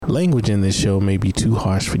Language in this show may be too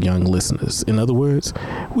harsh for young listeners. In other words,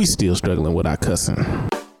 we still struggling with our cussing.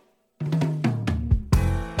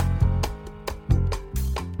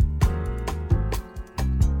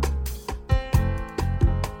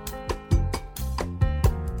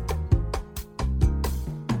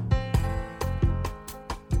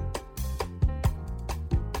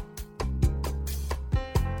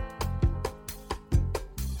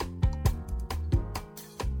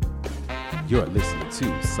 You're listening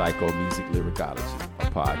to Psycho Music Lyricology, a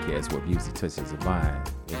podcast where music touches the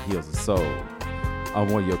mind and heals the soul. I'm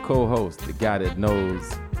one of your co-hosts, the guy that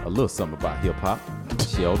knows a little something about hip-hop,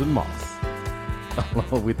 Sheldon Moss,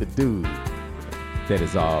 along with the dude that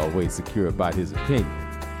is always secure about his opinion,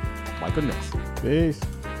 Michael Nelson. Peace.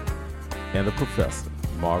 And the professor,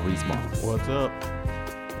 Maurice Moss. What's up?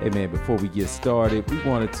 Hey man, before we get started, we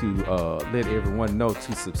wanted to let everyone know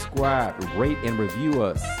to subscribe, rate, and review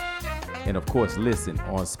us. And of course, listen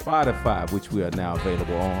on Spotify, which we are now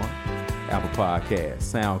available on, Apple Podcasts,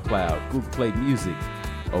 SoundCloud, Google Play Music,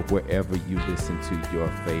 or wherever you listen to your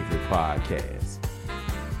favorite podcasts.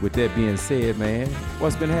 With that being said, man,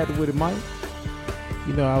 what's been happening with it, Mike?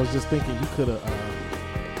 You know, I was just thinking you could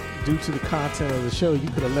have, due to the content of the show, you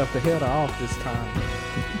could have left the header off this time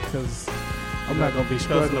because I'm not going to be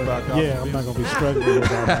struggling about gospel music. I'm not going to be struggling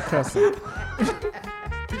about my cussing.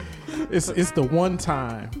 It's the one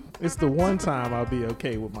time. It's the one time I'll be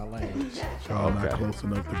okay with my language. Y'all not close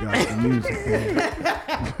enough to gospel music, man.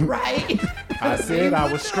 Right. I said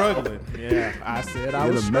I was struggling. Yeah, I said I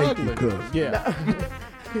was struggling. Make you cuss. Yeah.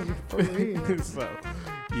 So,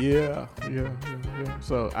 yeah.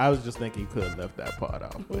 So I was just thinking you could have left that part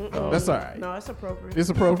out, but that's all right. No, it's appropriate. It's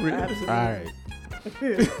appropriate. Absolutely.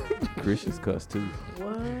 All right. Christians cuss too.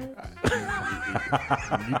 What?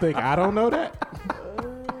 You think I don't know that?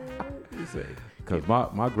 You say, because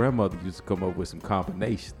my grandmother used to come up with some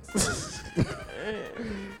combinations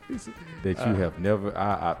that you have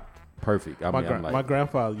never. Perfect. I mean, I'm like, my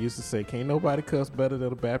grandfather used to say, "Can't nobody cuss better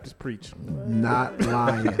than a Baptist preacher." Not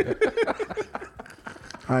lying.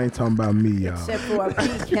 I ain't talking about me, y'all. Except for a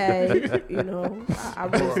PK, you know, I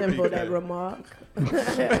resemble that remark.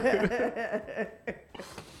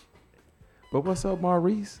 But what's up,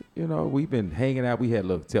 Maurice? You know, we've been hanging out. We had a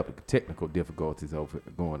little technical difficulties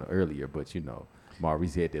going earlier, but you know,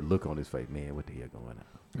 Maurice had that look on his face. Man, what the hell going on?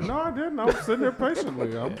 No, I didn't. I was sitting there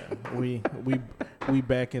patiently. We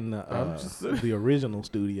back in the original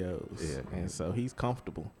studios, and so he's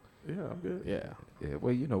comfortable. Yeah, I'm good. Yeah.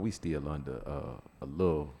 Well, you know, we still under a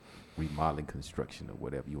little remodeling construction or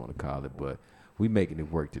whatever you want to call it, but we making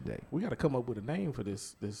it work today. We got to come up with a name for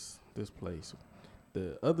this place.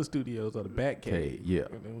 The other studios are the Bat Cave. Yeah.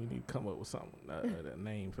 And then we need to come up with something, a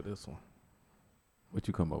name for this one. What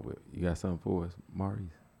you come up with? You got something for us, Maurice?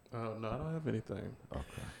 No, I don't have anything.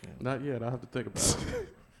 Okay. Not yet. I have to think about it.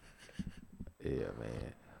 Yeah,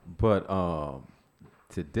 man. But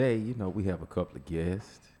today, you know, we have a couple of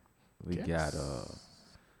guests. We got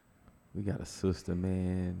a sister,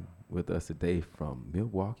 man, with us today from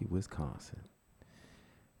Milwaukee, Wisconsin.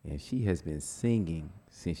 And she has been singing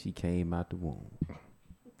since she came out the womb.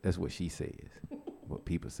 That's what she says. What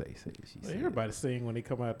people say she says. Everybody sing when they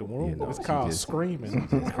come out the womb. You know, it's called screaming,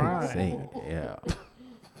 crying. Sing, yeah.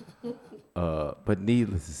 But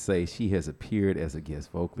needless to say, she has appeared as a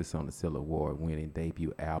guest vocalist on the Stellar Award-winning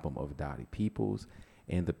debut album of Dottie Peoples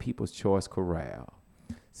and the People's Choice Chorale.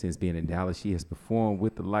 Since being in Dallas, she has performed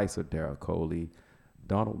with the likes of Daryl Coley,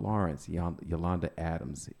 Donald Lawrence, Yolanda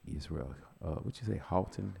Adams, Israel. What you say,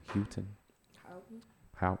 Houghton?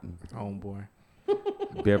 Homeboy.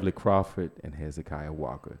 Beverly Crawford, and Hezekiah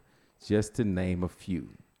Walker, just to name a few.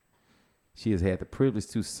 She has had the privilege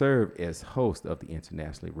to serve as host of the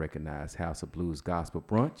internationally recognized House of Blues Gospel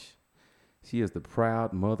Brunch. She is the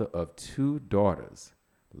proud mother of 2 daughters,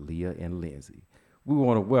 Leah and Lindsay. We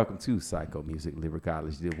want to welcome to Psycho Music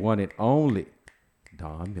Lyricology the one and only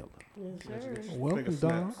Don Miller. Yes, sir. Welcome,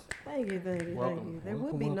 Don. Thank you. There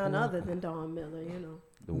would be none other than Don Miller, you know.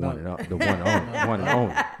 The one and only.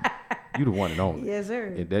 You the one and only. Yes, sir.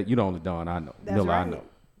 And that, you the only Don I know. That's Miller right. I know.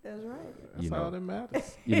 That's right. That's all that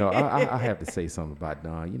matters. You know, I have to say something about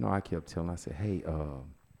Don. You know, I kept telling, I said, hey, why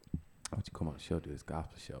don't you come on the show, do this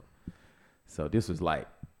gospel show? So this was like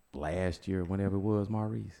last year, whenever it was,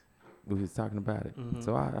 Maurice. We was talking about it. Mm-hmm.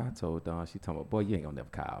 So I told Dawn, she told me, boy, you ain't gonna never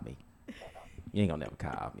call me. You ain't gonna never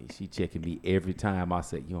call me. She checking me every time I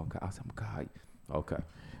say, you don't call. I said, I'm God. Okay.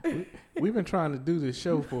 We've been trying to do this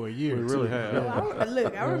show for a year. We really have.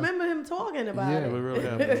 I remember him talking about it. We really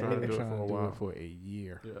have been trying to do it for a while. For a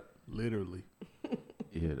year. Yeah. Literally.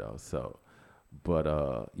 You know, so, but,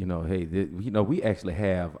 you know, hey, you know, we actually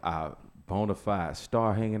have our bona fide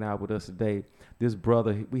star hanging out with us today. This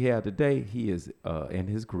brother we have today, he is and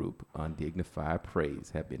his group, Undignified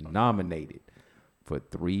Praise, have been nominated for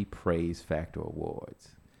 3 Praise Factor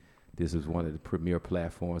Awards. This is one of the premier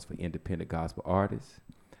platforms for independent gospel artists.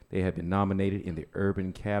 They have been nominated in the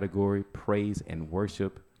urban category, Praise and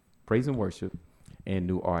Worship, and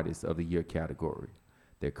New Artist of the Year category.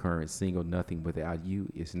 Their current single, Nothing Without You,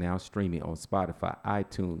 is now streaming on Spotify,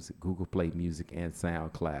 iTunes, Google Play Music, and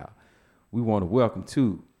SoundCloud. We want to welcome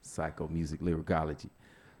to Psycho Music Lyricology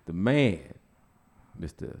the man,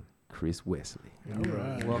 Mr. Chris Wesley. All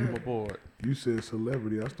right. Welcome aboard. You said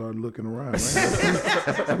celebrity. I started looking around. Who you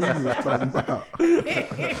was talking about? Who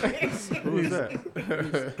is that?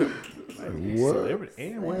 What? Celebrity.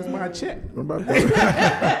 And where's my check? What about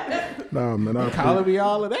that? Nah, man. Calling me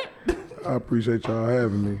all of that. I appreciate y'all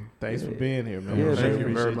having me. Thanks for being here, man. Yeah, thank you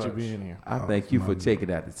appreciate very you much. being here. I thank you for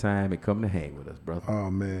taking out the time and coming to hang with us, brother.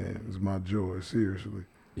 Oh man, it's my joy. Seriously.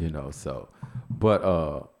 You know, so, but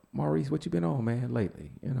Maurice, what you been on, man,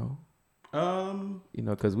 lately? You know,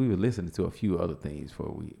 because we were listening to a few other things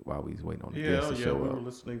while we was waiting on the guests to show we up. were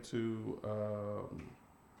listening to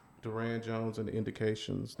Duran Jones and the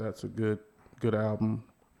Indications. That's a good album.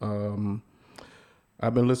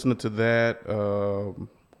 I've been listening to that.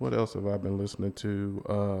 What else have I been listening to?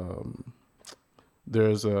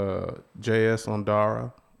 There's J.S.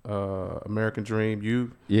 Ondara, American Dream.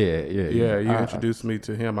 You introduced me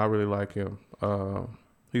to him. I really like him.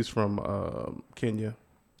 He's from Kenya.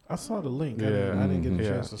 I saw the link. Yeah. I didn't get a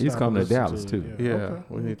chance to He's stop coming and to listen Dallas, it. too. Yeah, Okay.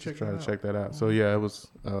 we need to Check try it to out. check that out. So yeah, it was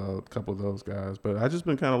a couple of those guys, but I just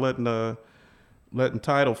been kind of letting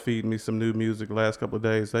Tidal feed me some new music the last couple of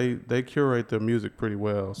days. They curate their music pretty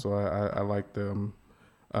well, so I like them.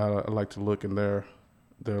 I like to look in their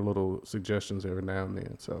little suggestions every now and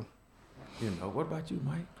then. So You know, what about you,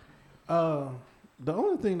 Mike? The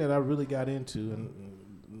only thing that I really got into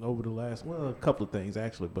and over the last, a couple of things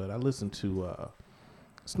actually, but I listened to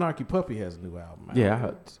Snarky Puppy has a new album out.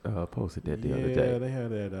 Yeah, I posted that the other day. Yeah, they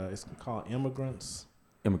had that. It's called Immigrants.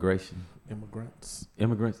 Immigrants.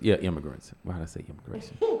 Yeah, immigrants. Why did I say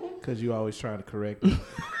immigration? Because you always trying to correct me.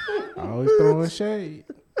 Always throwing shade.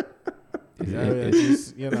 I'm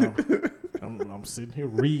sitting here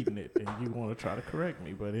reading it, and you want to try to correct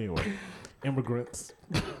me. But anyway, immigrants.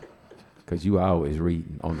 Because you always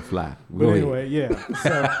reading on the fly. But anyway, yeah.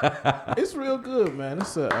 So it's real good, man.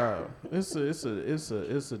 It's a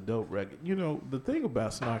dope record. You know, the thing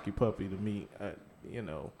about Snarky Puppy to me,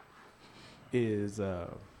 is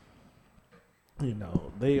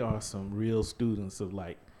they are some real students of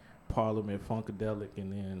like Parliament Funkadelic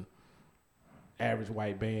and then Average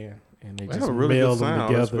White Band, and they just have a really meld good them sound.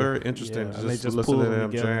 together. It's very interesting Yeah, to and they just just listen pull to them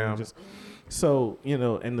them together and jam. So,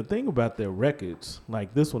 and the thing about their records,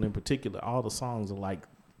 like this one in particular, all the songs are like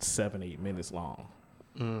 7-8 minutes long,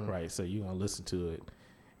 right? So you're going to listen to it.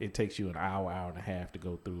 It takes you an hour and a half to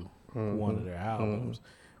go through one of their albums.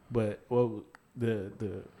 But,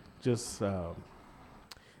 just as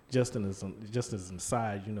an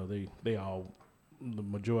aside, they all, the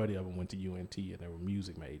majority of them went to UNT and they were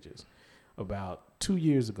music majors. About 2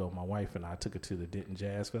 years ago, my wife and I took her to the Denton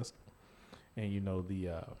Jazz Festival. And,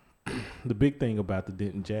 the big thing about the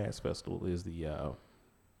Denton Jazz Festival is the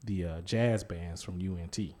jazz bands from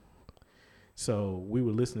UNT. So we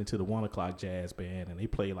were listening to the 1 o'clock jazz band, and they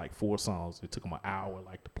played like 4 songs. It took them an hour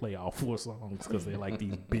to play all 4 songs because they're like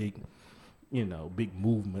these big, big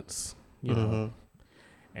movements, know.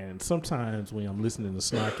 And sometimes when I'm listening to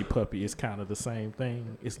Snarky Puppy, it's kind of the same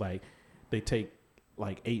thing. It's like they take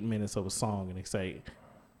like 8 minutes of a song and they say,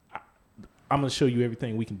 I'm going to show you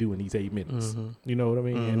everything we can do in these 8 minutes. You know what I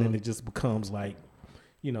mean? And then it just becomes like,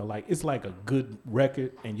 like it's like a good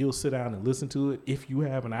record and you'll sit down and listen to it if you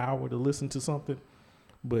have an hour to listen to something.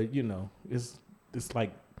 But, it's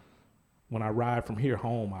like when I ride from here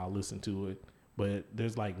home, I'll listen to it. But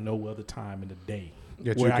there's like no other time in the day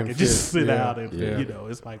where I can just sit out and,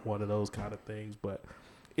 it's like one of those kind of things. But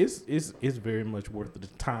it's very much worth the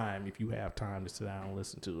time if you have time to sit down and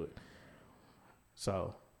listen to it.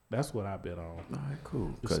 So that's what I've been on. All right,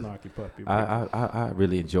 cool. The Snarky Puppy. I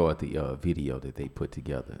really enjoyed the video that they put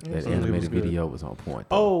together. That animated video was on point.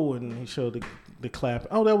 Oh, and he showed the clap.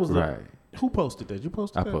 Oh, that was right. Who posted that? You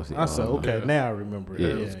posted I that? posted it. I said, okay, Yeah. now I remember it. Yeah,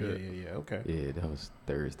 Yeah, it was yeah. Okay. Yeah, that was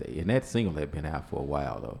Thursday, and that single had been out for a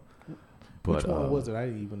while though. But, Which one was it?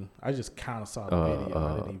 I just kind of saw the video.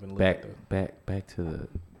 I didn't even look at the. back to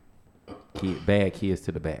the Bad Kids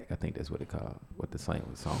to the Back. I think that's what it called. What the song.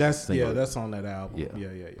 That's single. that's on that album. Yeah.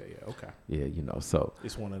 Yeah. Okay. Yeah, so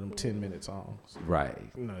It's one of them 10-minute songs.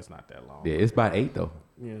 right. No, it's not that long. Yeah, it's about 8 though.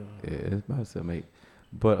 Yeah. Yeah, it's about 7, 8.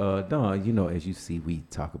 But Dawn, you know, as you see, we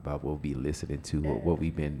talk about what we be listening to, or what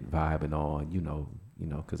we've been vibing on. You know,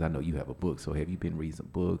 because I know you have a book. So have you been reading some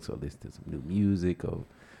books or listening to some new music, or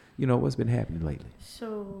what's been happening lately?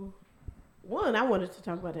 So, one, I wanted to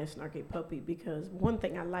talk about that Snarky Puppy because one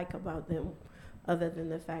thing I like about them, other than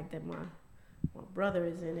the fact that my brother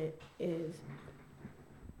is in it, is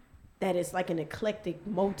that it's like an eclectic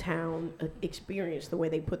Motown experience, the way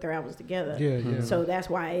they put their albums together. Yeah. So that's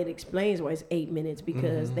why it explains why it's 8 minutes,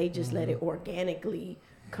 because they just let it organically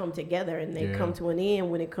come together, and they come to an end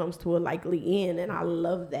when it comes to a likely end, and I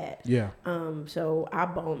love that. Yeah. So I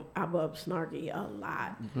bump Snarky a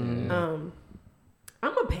lot.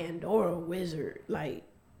 I'm a Pandora wizard. Like,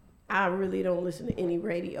 I really don't listen to any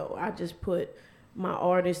radio. I just put my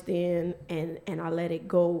artist in and I let it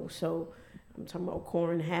go. So I'm talking about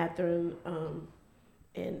Corin Hathorn,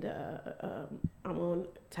 and I'm on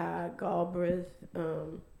Ty Galbraith,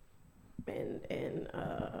 and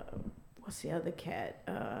what's the other cat?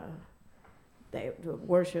 The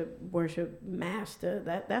worship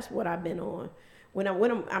master. That's what I've been on. When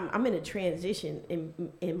I'm in a transition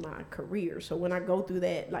in my career, so when I go through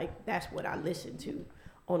that, like, that's what I listen to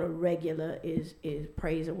on a regular is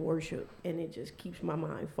praise and worship, and it just keeps my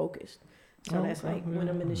mind focused. So that's like when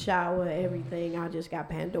I'm in the shower, everything, I just got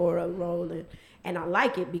Pandora rolling, and I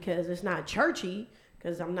like it because it's not churchy,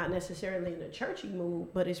 because I'm not necessarily in a churchy mood,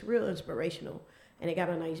 but it's real inspirational, and it got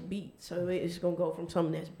a nice beat. So it's gonna go from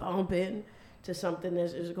something that's bumping to something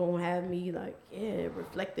that's just gonna have me like,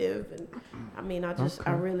 reflective. And I mean, I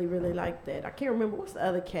really, really like that. I can't remember what's the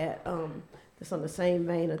other cat that's on the same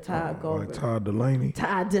vein of Ty Galbraith. Like Todd Delaney.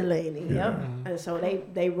 Todd Delaney, yep. And so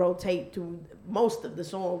they rotate to, most of the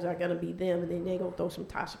songs are gonna be them, and then they gonna throw some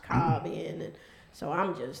Tasha Cobb in, and so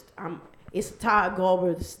it's a Todd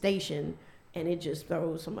Galbraith station, and it just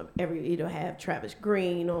throws some of it'll have Travis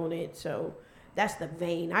Green on it, so that's the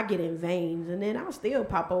vein. I get in veins, and then I'll still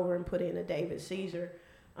pop over and put in a David Caesar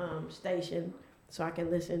station, so I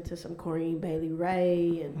can listen to some Corinne Bailey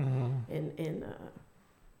Rae and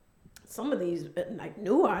some of these like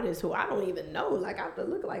new artists who I don't even know. Like, I have to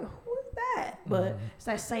look like, who is that? But it's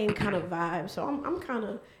that same kind of vibe. So I'm kind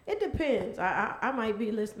of, it depends. I might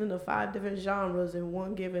be listening to 5 different genres in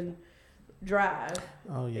one given drive.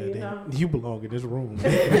 Oh yeah, you know? you belong in this room.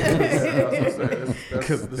 Because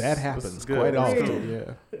that happens quite often.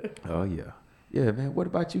 Yeah. Oh yeah. Yeah, man. What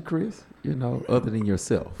about you, Chris? Other than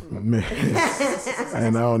yourself. Man,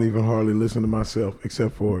 and I don't even hardly listen to myself,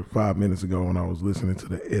 except for 5 minutes ago when I was listening to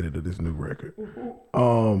the edit of this new record.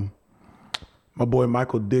 My boy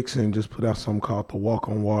Michael Dixon just put out something called the Walk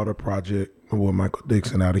on Water Project. My boy Michael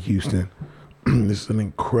Dixon out of Houston. This is an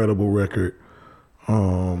incredible record.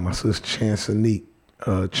 My sister Chance Sanique,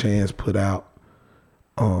 Chance put out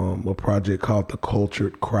a project called The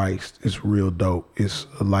Cultured Christ. It's real dope. It's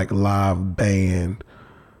like live band.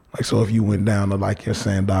 Like, so if you went down to like your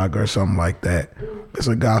Sandaga or something like that, it's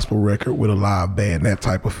a gospel record with a live band, that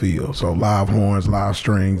type of feel. So live horns, live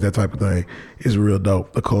strings, that type of thing is real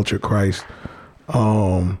dope. The Cultured Christ.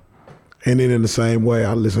 And then in the same way,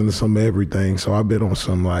 I listen to some of everything. So I've been on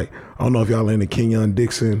some, like, I don't know if y'all into Kenyon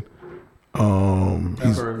Dixon. So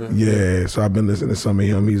I've been listening to some of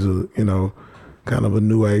him. He's a, kind of a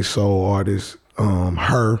new age soul artist.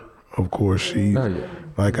 Her, of course, she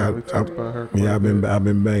like I've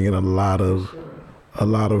been banging a lot of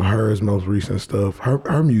Her's most recent stuff.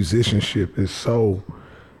 Her musicianship is so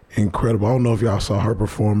incredible. I don't know if y'all saw her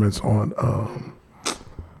performance on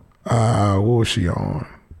what was she on?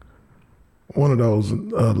 One of those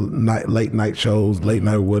late night shows, late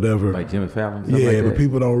night whatever. Like Jimmy Fallon? Yeah, like but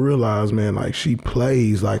people don't realize, man, like, she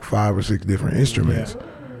plays like 5 or 6 different instruments. Yeah.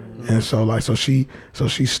 And so she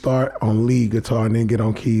start on lead guitar and then get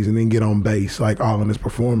on keys and then get on bass, like all in this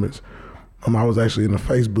performance. I was actually in a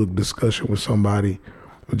Facebook discussion with somebody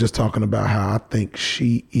just talking about how I think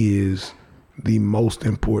she is the most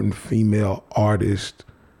important female artist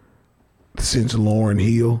since Lauryn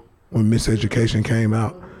Hill when Miseducation came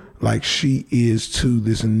out. Like, she is to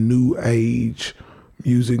this new age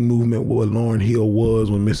music movement what Lauryn Hill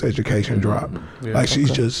was when Miseducation dropped. Yeah, like,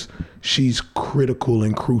 she's critical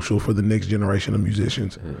and crucial for the next generation of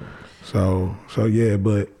musicians. So yeah,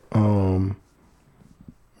 but and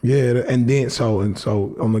then so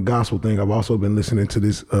on the gospel thing, I've also been listening to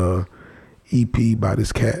this EP by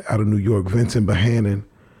this cat out of New York, Vincent Bohannon,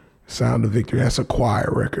 Sound of Victory. That's a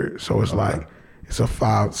choir record. So it's like, it's a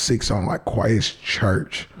 5-6 song, like, choir, it's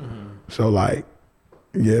church. So like,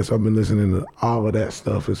 yes, I've been listening to all of that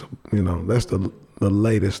stuff. It's, that's the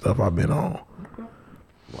latest stuff I've been on.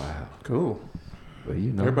 Wow. Cool. But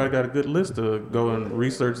you know, everybody got a good list to go and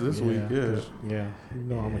research this week. Yeah. You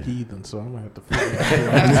know I'm a heathen, so I'm gonna have to figure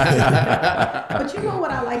it out. But you know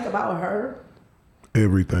what I like about her?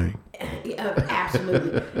 Everything.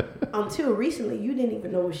 Absolutely. Until recently, you didn't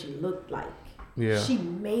even know what she looked like. Yeah. She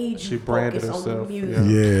made She you branded focus on herself. the music.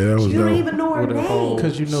 Yeah, that was You don't dope. even know her With her name. whole-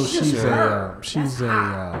 Because you know She's she's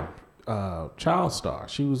her. a child star.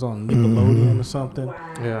 She was on Nickelodeon or something. Wow.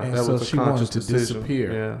 Yeah, And that so was a she wanted conscious to decision.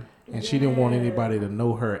 disappear. Yeah. And she didn't want anybody to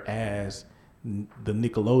know her as the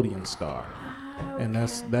Nickelodeon star. And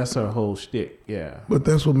that's her whole shtick. Yeah. But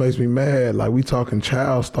that's what makes me mad. Like we talking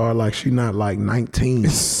child star, like she not like 19.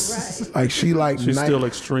 Right. Like she like She's still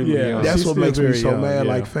extremely young. That's She's what still makes me very so young, mad.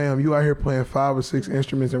 yeah. Like, fam, you out here playing 5 or 6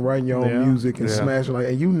 instruments and writing your own music and Yeah. smashing like,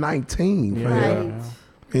 and you 19, fam. Right.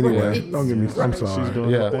 Anyway, Right. don't get me. I'm She's sorry. doing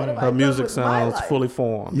Yeah, her thing. her music With my sounds life. fully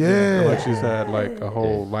formed. Yeah. Like she's had like a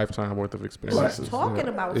whole lifetime worth of experiences. talking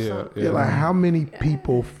about something. Yeah, like how many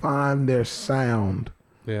people find their sound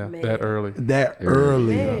Yeah, Man. that early. that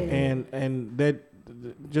early? Man. And that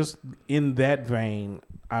just in that vein,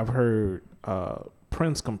 I've heard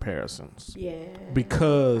Prince comparisons Yeah.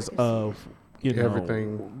 because of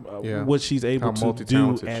Everything, what she's able How to do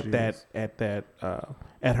multi-talented she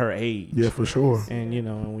at her age. Yeah, for sure. And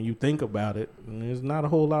when you think about it, there's not a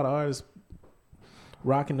whole lot of artists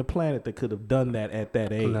rocking the planet that could have done that at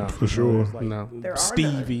that age. No. For sure. There's No. There are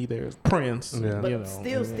Stevie, there's Prince. Yeah. But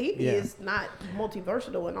still, Stevie is not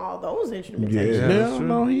multi-versatile in all those instrumentations. Yeah. Yeah, that's true.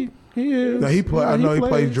 no, he is. Now he play. Yeah, I know he plays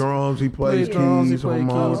plays drums. He plays drums, keys, he plays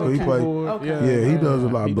harmonica. keys, He plays. keyboard. Okay. Yeah, he does a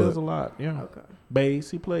lot, He but- does a lot. Yeah. Okay. Bass,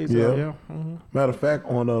 he plays. Yeah. Yeah. Mhm. Matter of fact,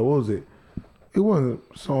 on what was it? It wasn't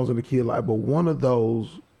Songs of the Kid Life, but one of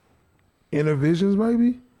those Intervisions,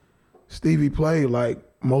 maybe. Stevie played like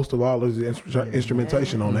most of all his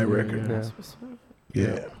instrumentation on that record. That's what's up.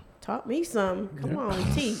 Yeah. Taught me some. Come on,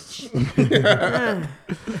 teach.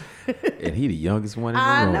 and he the youngest one in the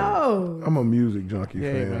I room. know. I'm a music junkie,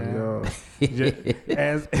 Yeah, fan. man. Y'all.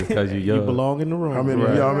 As Because you're you young. belong in the room. I'm in.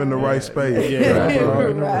 Right. I'm in the right space. Yeah,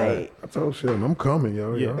 Right. Right. I told Sheldon, I'm coming,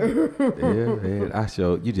 yo. Yeah. Yeah, man. I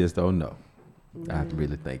showed you just don't know. I have to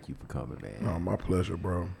really thank you for coming, man. Oh, my pleasure,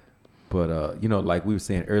 bro. But like we were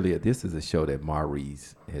saying earlier, this is a show that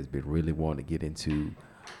Maurice has been really wanting to get into.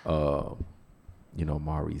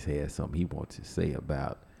 Maurice has something he wants to say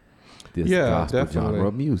about this gospel genre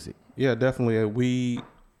of music. Yeah, definitely.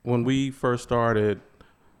 When we first started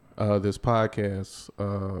this podcast,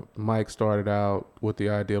 Mike started out with the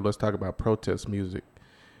idea of let's talk about protest music.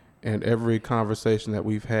 And every conversation that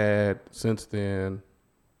we've had since then,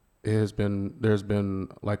 there's been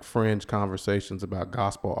like fringe conversations about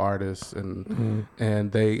gospel artists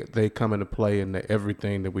and they come into play in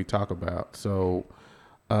everything that we talk about. So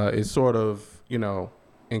it sort of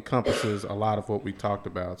encompasses a lot of what we talked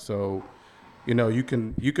about. So you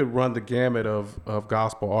could run the gamut of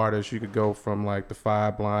gospel artists. You could go from like the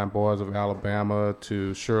Five Blind Boys of Alabama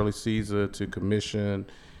to Shirley Caesar to Commission.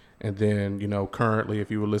 And then, currently,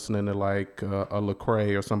 if you were listening to like a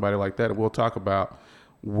Lecrae or somebody like that, we'll talk about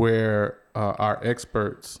where our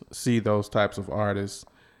experts see those types of artists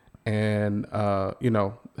and,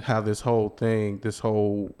 how this whole thing,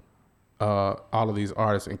 all of these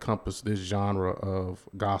artists encompass this genre of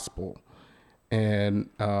gospel. And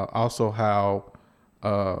also how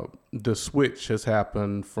the switch has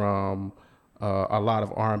happened from a lot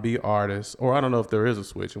of R&B artists, or I don't know if there is a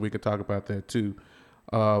switch, and we could talk about that too,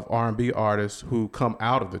 of R&B artists who come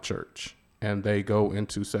out of the church and they go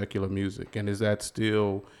into secular music. And is that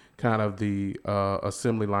still kind of the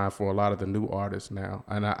assembly line for a lot of the new artists now?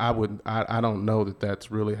 And I don't know that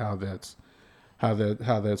that's really how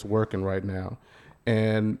that's working right now.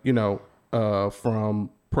 And from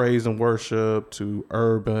praise and worship to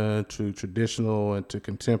urban to traditional and to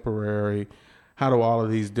contemporary, how do all of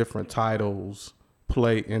these different titles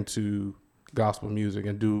play into gospel music?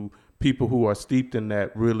 And do people who are steeped in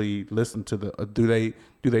that really listen to do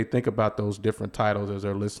they think about those different titles as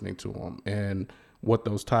they're listening to them and what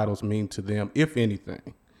those titles mean to them, if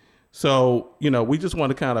anything? So, we just want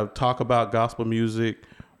to kind of talk about gospel music.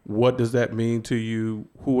 What does that mean to you?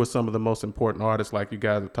 Who are some of the most important artists like you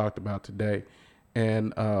guys have talked about today?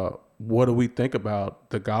 And what do we think about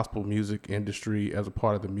the gospel music industry as a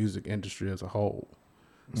part of the music industry as a whole?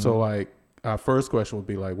 Mm-hmm. So like our first question would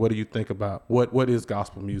be like, what do you think about what is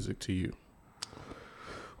gospel music to you?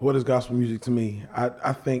 What is gospel music to me?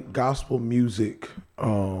 I think gospel music,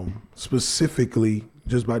 specifically,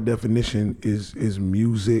 just by definition, is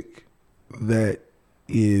music that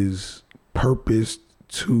is purposed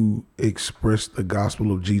to express the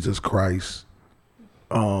gospel of Jesus Christ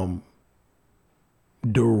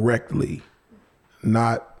directly,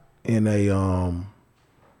 not in a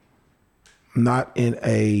not in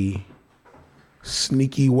a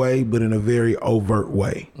sneaky way, but in a very overt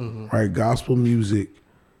way, right? Gospel music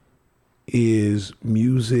is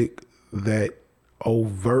music that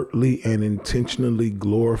overtly and intentionally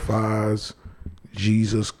glorifies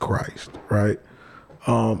Jesus Christ, right?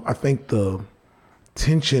 I think the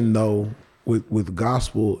tension though with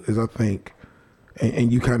gospel is, I think,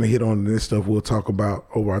 and you kind of hit on this stuff we'll talk about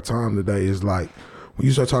over our time today, is like when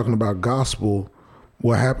you start talking about gospel,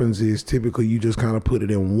 what happens is typically you just kind of put it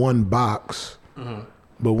in one box.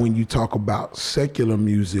 But when you talk about secular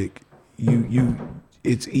music, you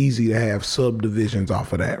it's easy to have subdivisions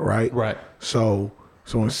off of that, right? Right. So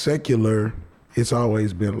in secular, it's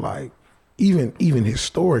always been like, even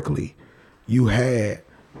historically, you had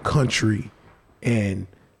country and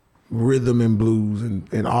rhythm and blues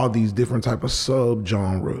and all these different type of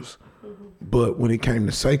subgenres. But when it came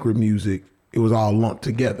to sacred music, it was all lumped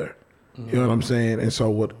together. You know what I'm saying? And so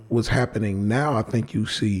what's happening now, I think you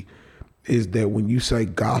see, is that when you say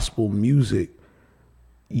gospel music,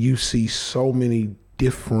 you see so many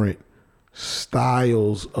different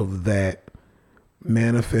styles of that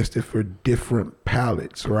manifested for different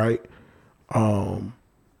palettes, right? And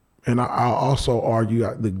I'll also argue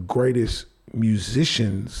the greatest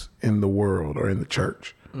musicians in the world are in the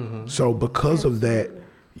church. So because of that,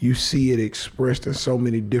 you see it expressed in so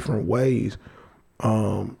many different ways.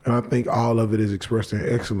 And I think all of it is expressed in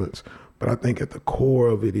excellence. But I think at the core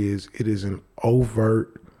of it is an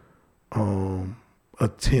overt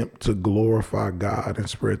attempt to glorify God and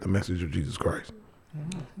spread the message of Jesus Christ.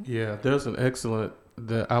 Yeah, there's an excellent,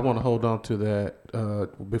 that I want to hold on to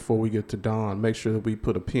that before we get to Don. Make sure that we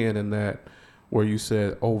put a pin in that where you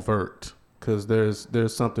said overt, because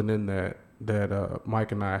there's something in that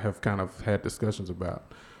Mike and I have kind of had discussions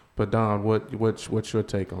about. But Don, what's your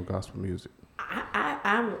take on gospel music?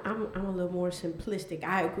 I'm a little more simplistic.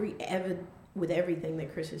 I agree with everything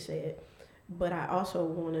that Chris has said, but I also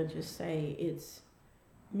want to just say it's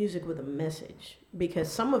music with a message,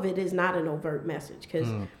 because some of it is not an overt message. Because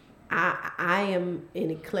I am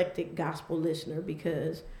an eclectic gospel listener,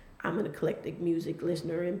 because I'm an eclectic music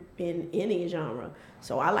listener in any genre.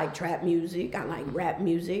 So I like trap music, I like rap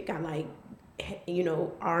music, I like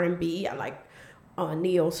R&B, I like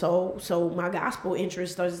neo soul. So my gospel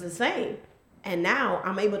interest is the same. And now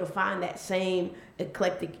I'm able to find that same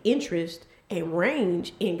eclectic interest and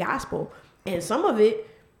range in gospel. And some of it,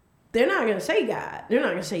 they're not going to say God. They're not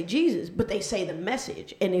going to say Jesus, but they say the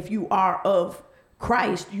message. And if you are of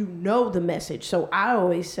Christ, you know the message. So I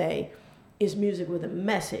always say it's music with a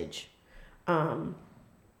message. I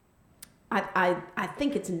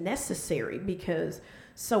think it's necessary, because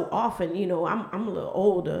so often, I'm a little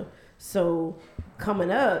older. So coming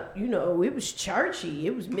up, it was churchy.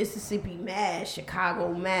 It was Mississippi Mass,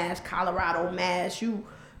 Chicago Mass, Colorado Mass. You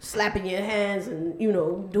slapping your hands and,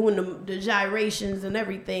 doing the gyrations and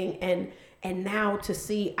everything. And now to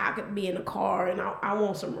see, I could be in a car and I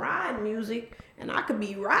want some ride music, and I could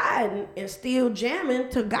be riding and still jamming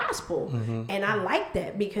to gospel. And I like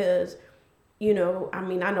that, because I know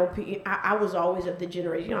I was always of the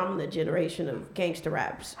generation, I'm the generation of gangster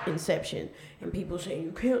rap's inception. And people saying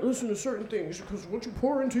you can't listen to certain things because what you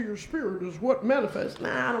pour into your spirit is what manifests.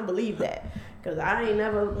 Nah, I don't believe that. Because I ain't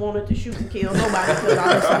never wanted to shoot and kill nobody because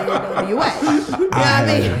I listen to NWA. You know what I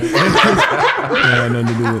mean? It had nothing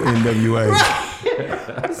to do with NWA.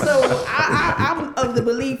 Right. So I'm of the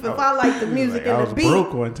belief, if I like the music and the beat. I was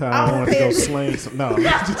broke one time. I wanted to go sling some. No.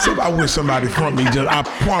 I wish somebody front me. I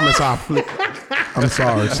promise I'll flip. I'm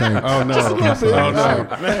sorry, Saint. Oh, no.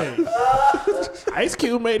 Man. Ice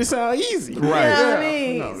Cube made it sound easy. Right. You know what I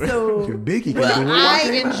mean? No. So, Biggie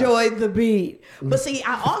I enjoyed the beat. But see,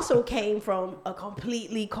 I also came from a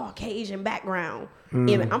completely Caucasian background.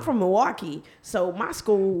 I'm from Milwaukee, so my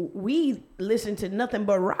school, we listened to nothing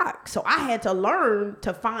but rock. So I had to learn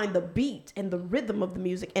to find the beat and the rhythm of the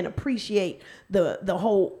music and appreciate the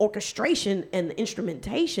whole orchestration and the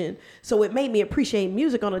instrumentation. So it made me appreciate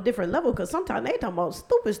music on a different level, because sometimes they talking about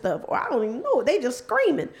stupid stuff, or I don't even know, they just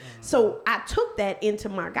screaming. So I took that into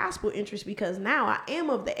my gospel interest, because now I am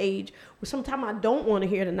of the age where sometimes I don't want to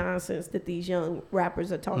hear the nonsense that these young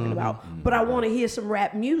rappers are talking about, but I want to hear some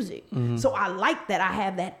rap music. So I like that I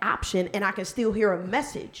have that option, and I can still hear a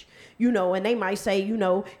message, and they might say,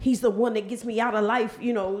 he's the one that gets me out of life,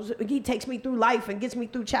 he takes me through life and gets me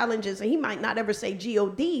through challenges, and he might not ever say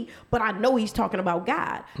God, but I know he's talking about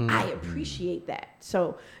God. I appreciate that.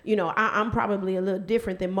 So, I'm probably a little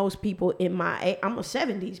different than most people I'm a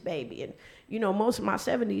 70s baby, and you know, most of my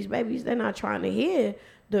 70s babies, they're not trying to hear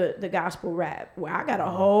the gospel rap. Where I got a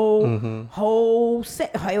whole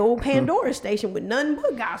Pandora station with nothing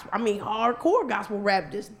but gospel. I mean, hardcore gospel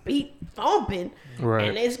rap, just beat thumping,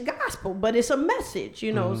 and it's gospel, but it's a message,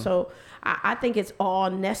 you know. So I think it's all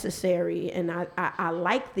necessary, and I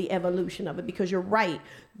like the evolution of it, because you're right.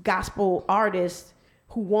 Gospel artists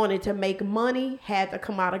who wanted to make money had to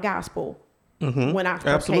come out of gospel. When I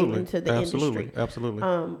first came into the industry. Absolutely.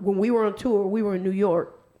 When we were on tour, we were in New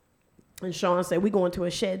York, and Sean said, we going to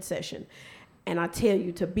a shed session. And I tell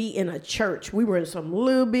you, to be in a church, we were in some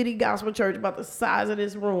little bitty gospel church about the size of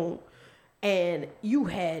this room. And you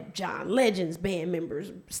had John Legend's band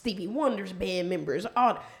members, Stevie Wonder's band members,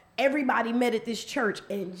 everybody met at this church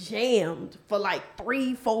and jammed for like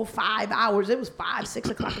 3, 4, 5 hours. It was 5, 6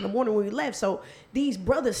 o'clock in the morning when we left. So these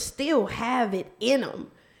brothers still have it in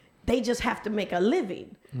them. They just have to make a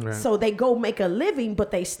living. Right. So they go make a living,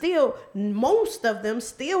 but they still, most of them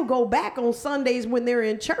still go back on Sundays when they're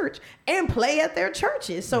in church and play at their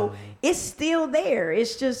churches. So it's still there.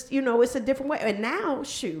 It's just, you know, it's a different way. And now,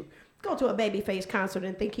 shoot, go to a Babyface concert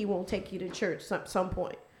and think he won't take you to church some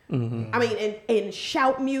point. I mean, and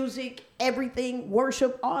shout music, everything,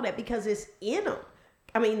 worship, all that, because it's in them.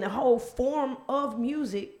 I mean, the whole form of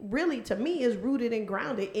music really, to me, is rooted and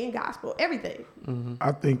grounded in gospel, everything.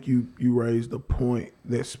 I think you raised a point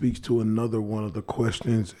that speaks to another one of the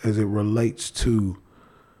questions as it relates to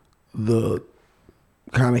the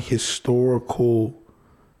kind of historical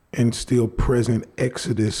and still present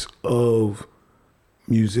exodus of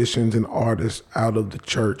musicians and artists out of the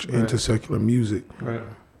church into secular music. Right.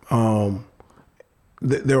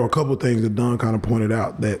 There were a couple of things that Don kind of pointed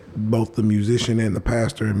out that both the musician and the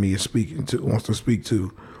pastor and me wants to speak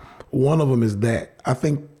to. One of them is that I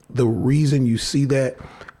think the reason you see that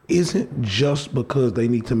isn't just because they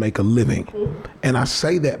need to make a living. And I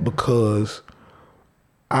say that because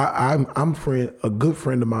a good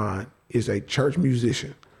friend of mine is a church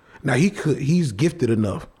musician. Now he's gifted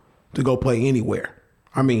enough to go play anywhere.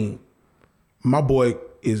 I mean, my boy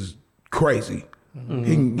is crazy.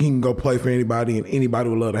 He can go play for anybody, and anybody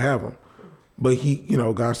would love to have him. But he, you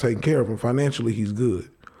know, God's taking care of him. Financially, he's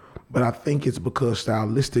good. But I think it's because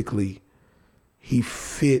stylistically, he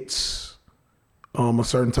fits a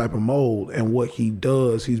certain type of mold, and what he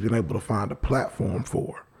does, he's been able to find a platform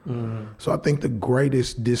for. So I think the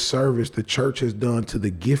greatest disservice the church has done to the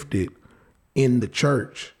gifted in the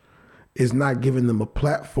church is not giving them a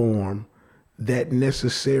platform that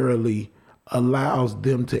necessarily allows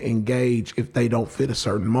them to engage if they don't fit a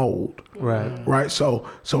certain mold. Right. So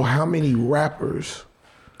how many rappers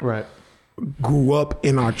grew up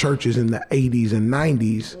in our churches in the 80s and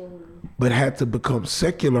 90s, but had to become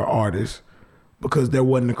secular artists because there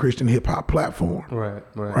wasn't a Christian hip hop platform.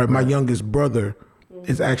 Right. My youngest brother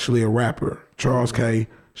is actually a rapper, Charles K.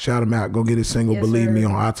 Shout him out. Go get his single, Believe Me,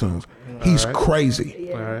 on iTunes. He's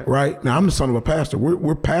crazy. Right. Now I'm the son of a pastor.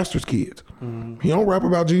 We're pastors' kids. He don't rap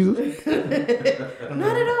about Jesus.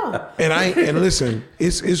 Not at all. And listen,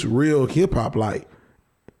 it's real hip hop like,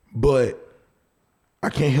 but I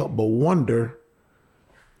can't help but wonder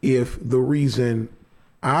if the reason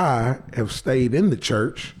I have stayed in the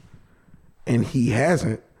church and he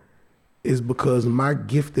hasn't is because my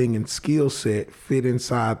gifting and skill set fit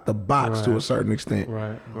inside the box to a certain extent,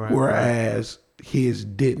 whereas his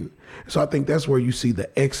didn't. So I think that's where you see the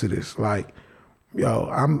exodus. Like, yo,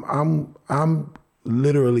 I'm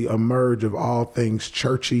literally a merge of all things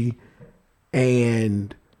churchy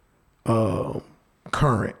and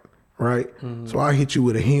current, right? So I hit you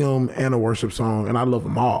with a hymn and a worship song, and I love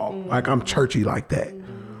them all. Like, I'm churchy like that.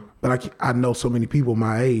 But I know so many people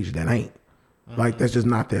my age that ain't. Like, that's just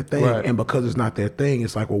not their thing. And because it's not their thing,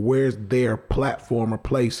 it's like, well, where's their platform or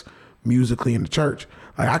place musically in the church?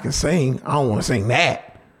 Like, I can sing. I don't want to sing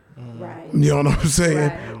that. You know what I'm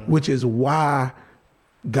saying? Which is why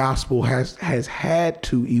gospel has had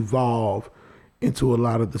to evolve into a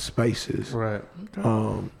lot of the spaces that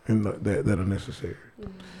are necessary.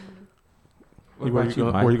 Were you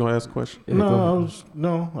going to ask a question? Yeah, I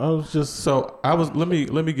was just. So let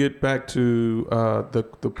me get back to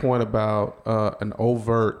the point about an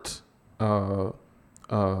overt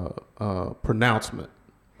pronouncement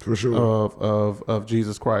for sure of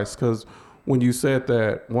Jesus Christ, because when you said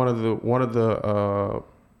that, one of the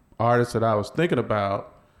artists that I was thinking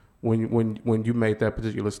about when you made that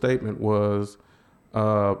particular statement was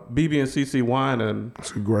BB and CeCe Winans.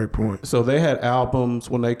 That's a great point. So they had albums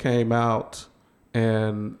when they came out.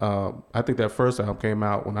 And I think that first album came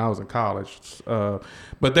out when I was in college.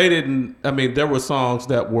 But they didn't, I mean, there were songs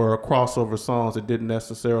that were crossover songs that didn't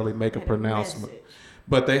necessarily make a pronouncement.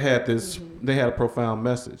 But they had this, they had a profound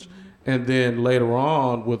message. And then later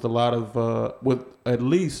on, with a lot of, with at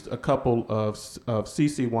least a couple of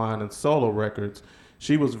CeCe Winans solo records,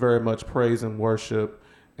 she was very much praise and worship,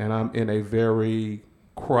 and I'm in a very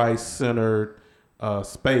Christ-centered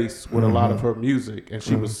space with a lot of her music, and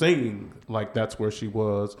she was singing like that's where she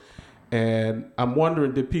was. And I'm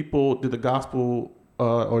wondering, did the gospel,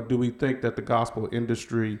 or do we think that the gospel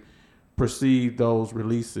industry perceive those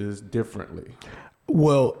releases differently?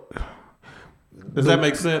 Well, does that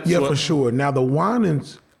make sense? Yeah, for sure. Now the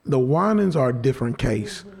Winans are a different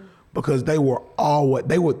case because they were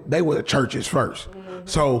the churches first.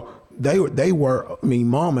 So they were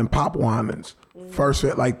mom and pop Winans first,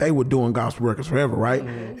 like they were doing gospel records forever, right?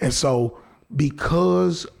 And so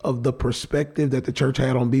because of the perspective that the church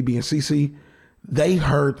had on BB and CeCe, they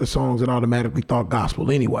heard the songs and automatically thought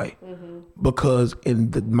gospel anyway, because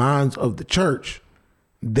in the minds of the church,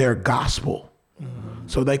 they're gospel.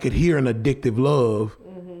 So they could hear an addictive love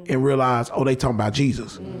and realize, oh, they talking about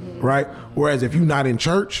Jesus, right? Whereas if you're not in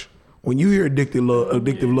church, when you hear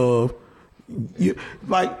addictive love, you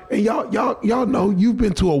like, and y'all know you've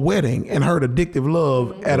been to a wedding and heard addictive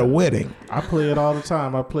love at a wedding. I play it all the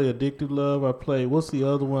time. I play Addictive Love. I play, what's the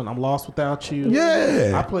other one? I'm Lost Without You.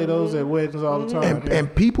 Yeah. I play those at weddings all the time.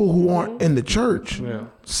 And people who aren't in the church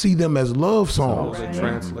see them as love songs.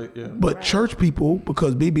 Translate, But church people,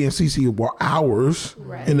 because BB and CeCe were ours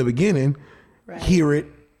in the beginning, hear it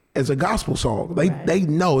as a gospel song. They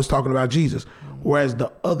know it's talking about Jesus, whereas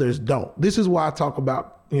the others don't. This is why I talk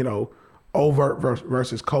about, overt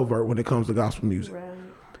versus covert when it comes to gospel music. Right.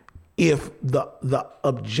 If the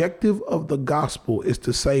objective of the gospel is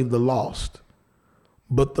to save the lost,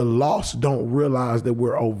 but the lost don't realize that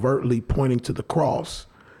we're overtly pointing to the cross,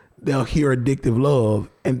 they'll hear addictive love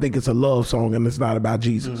and think it's a love song and it's not about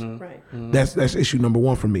Jesus. Right. That's issue number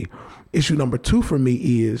one for me. Issue number two for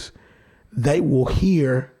me is they will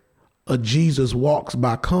hear a Jesus Walks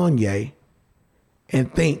by Kanye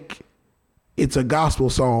and think it's a gospel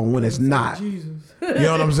song when it's not. Jesus. You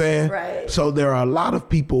know what I'm saying? Right. So there are a lot of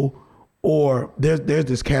people, or there's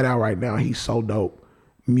this cat out right now. He's so dope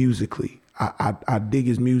musically. I dig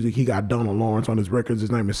his music. He got Donald Lawrence on his records.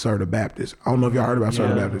 His name is Sir the Baptist. I don't know if y'all heard about Sir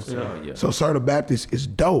the Baptist. Yeah. So Sir the Baptist is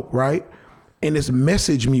dope, right? And it's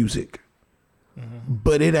message music,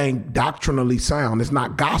 but it ain't doctrinally sound. It's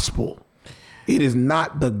not gospel. It is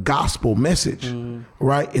not the gospel message,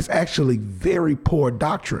 right? It's actually very poor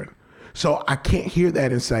doctrine. So I can't hear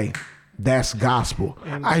that and say, that's gospel.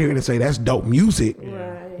 I hear it and say, that's dope music.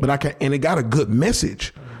 Right. But I can't, and it got a good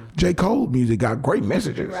message. J. Cole music got great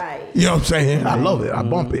messages. Right. You know what I'm saying? I love it. I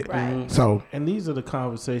bump it. Right. So, and these are the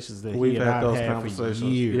conversations that we've had those conversations for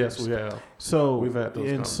years. Yes, we have. So we've had those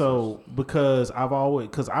conversations. So because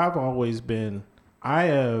I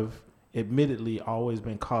have admittedly always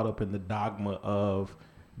been caught up in the dogma of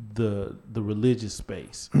the religious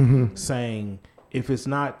space, saying, if it's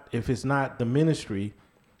not the ministry,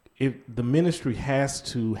 if the ministry has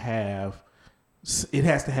to have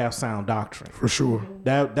sound doctrine. For sure.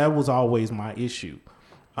 That was always my issue.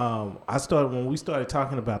 When we started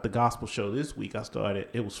talking about the gospel show this week,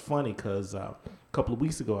 it was funny because a couple of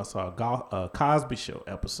weeks ago I saw a Cosby Show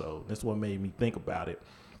episode. That's what made me think about it.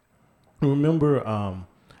 Remember, I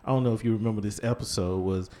don't know if you remember this episode,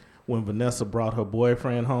 was when Vanessa brought her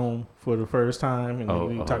boyfriend home for the first time, and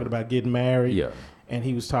we were talking about getting married. Yeah. And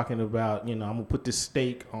he was talking about, I'm gonna put this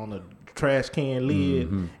steak on a trash can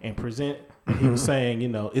lid and present. And he was saying,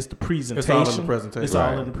 it's the presentation. It's all in the presentation. It's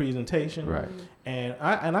all in the presentation. Right. And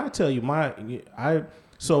I tell you,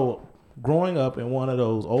 so growing up in one of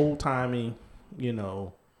those old timey,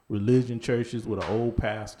 religion churches with an old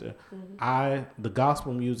pastor, the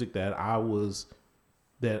gospel music that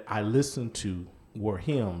I listened to were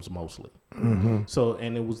hymns mostly. So,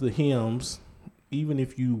 and it was the hymns, even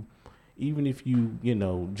if you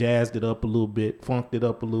jazzed it up a little bit, funked it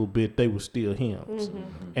up a little bit, they were still hymns.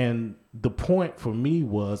 And the point for me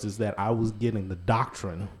is that I was getting the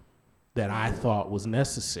doctrine that I thought was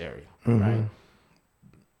necessary, right?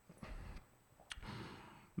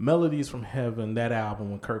 Melodies from Heaven, that album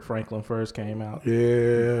when Kirk Franklin first came out.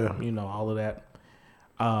 Yeah. All of that.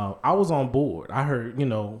 I was on board. I heard,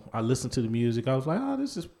 I listened to the music. I was like, oh,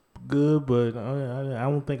 this is good, but I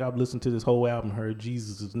don't think I've listened to this whole album, heard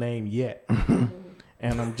Jesus' name yet.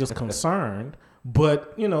 And I'm just concerned,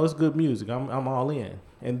 but it's good music. I'm all in.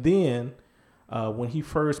 And then when he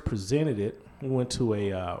first presented it, we went to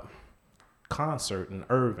a concert in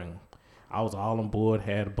Irving. I was all on board,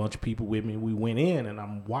 had a bunch of people with me. We went in and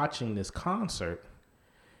I'm watching this concert,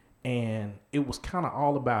 and it was kind of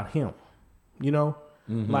all about him,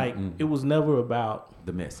 Like it was never about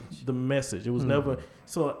the message. It was never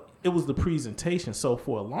so. It was the presentation. So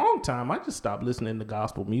for a long time, I just stopped listening to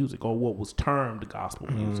gospel music or what was termed gospel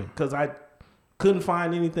music because I couldn't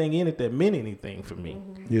find anything in it that meant anything for me.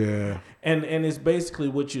 Yeah. And it's basically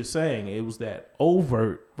what you're saying. It was that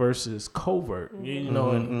overt versus covert, you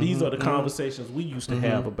know, and these are the conversations we used to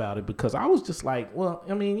have about it because I was just like, well,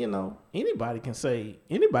 I mean, you know, anybody can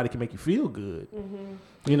make you feel good.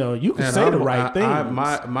 You know, you can say the right things.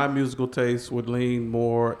 My musical taste would lean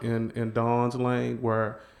more in Dawn's lane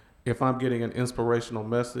where if I'm getting an inspirational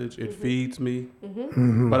message, it feeds me,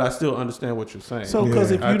 but I still understand what you're saying. So,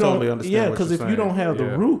 because if you don't, because if you don't have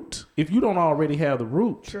the root, if you don't already have the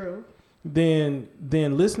root, True. then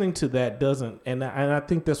listening to that doesn't, and I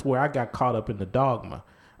think that's where I got caught up in the dogma.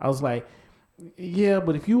 I was like, yeah,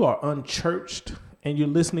 but if you are unchurched and you're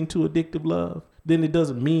listening to Addictive Love, then it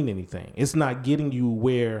doesn't mean anything. It's not getting you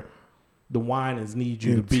where the whiners need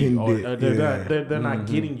you to be, or they're not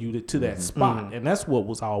getting you to that spot, and that's what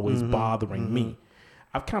was always bothering me.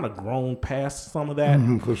 I've kind of grown past some of that,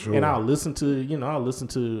 for sure. and I listen to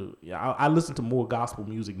more gospel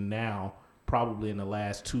music now, probably in the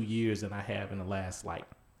last 2 years than I have in the last like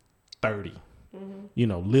 30. You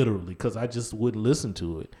know, literally, because I just wouldn't listen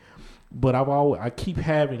to it. But I keep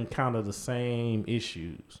having kind of the same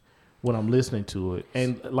issues when I'm listening to it,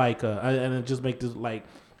 and like, and it just make this like.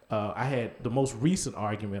 I had the most recent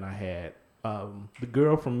argument I had. The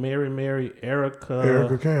girl from Mary,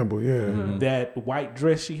 Erica Campbell, that white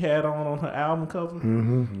dress she had on her album cover.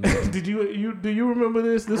 Do you remember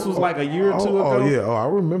this? This was like a year or two ago. Oh yeah, I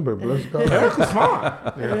remember. Let's go. Erica's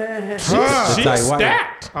fine. She's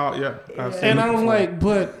stacked. Oh yeah, and I was like,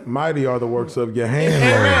 but mighty are the works of your hands.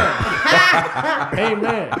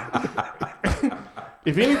 Amen.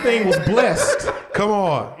 If anything was blessed. Come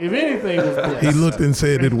on. If anything was blessed. He looked and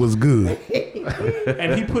said it was good.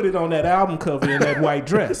 And he put it on that album cover in that white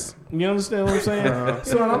dress. You understand what I'm saying?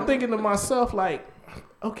 So I'm thinking to myself like,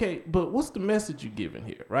 okay, but what's the message you're giving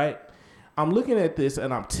here, right? I'm looking at this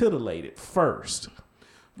and I'm titillated first.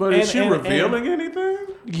 But is she revealing anything?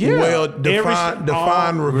 Yeah. Well,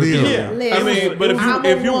 define reveal. Yeah. I mean, but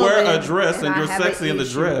if you wear a dress and you're sexy in the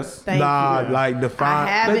dress, like define. I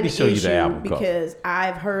have Let me show you the album cover. Because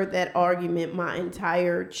I've heard that argument my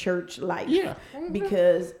entire church life. Yeah.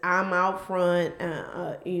 Because I'm out front,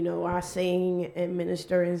 you know, I sing and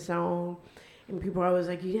minister in song. And people are always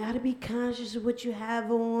like, you got to be conscious of what you have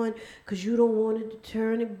on because you don't want to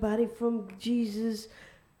deter anybody from Jesus.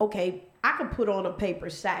 Okay, I can put on a paper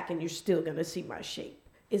sack and you're still going to see my shape.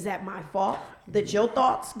 Is that my fault that your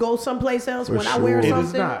thoughts go someplace else when I wear something? It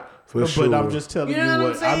is not. But I'm just telling you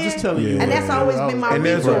what. I'm just telling you. And that's always been my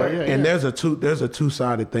resort. And there's a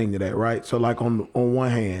two-sided thing to that, right? So like on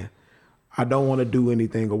one hand, I don't want to do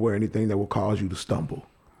anything or wear anything that will cause you to stumble.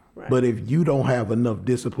 Right. But if you don't have enough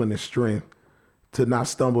discipline and strength to not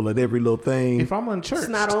stumble at every little thing. If I'm unchurched. It's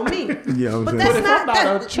not on me. You know what I'm saying? That's not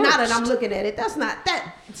that. Now that I'm looking at it, that's not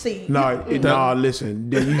that. See. No, listen.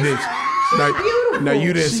 Then you didn't.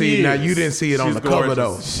 You didn't see it on the cover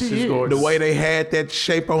though. She's gorgeous. The way they had that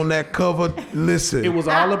shape on that cover. Listen. It was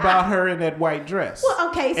all about her in that white dress. Well,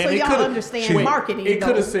 okay, so y'all understand marketing. It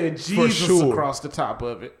could have said Jesus across the top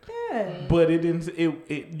of it. But it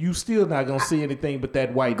didn't. You still not gonna see anything but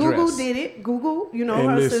that white dress. Google did it. Google,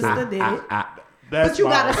 her sister did it. But you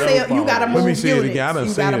gotta say, you gotta move. Let me see it again. I done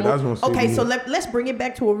seen it. Okay, so let's bring it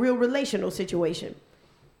back to a real relational situation.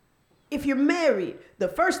 If you're married, the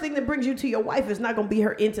first thing that brings you to your wife is not going to be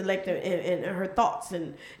her intellect and her thoughts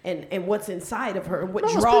and what's inside of her and what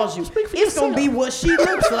draws you. It's going to be what she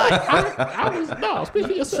looks like. Speak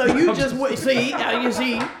for yourself. So you just see.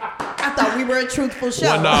 I thought we were a truthful show.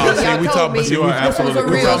 Well, we show.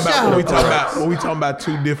 talking about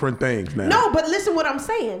two different things now. No, but listen what I'm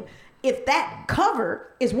saying. If that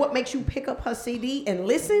cover is what makes you pick up her CD and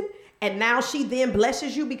listen, and now she then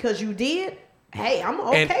blesses you because you did. Hey, I'm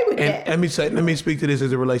okay with that. Let me speak to this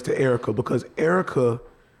as it relates to Erica, because Erica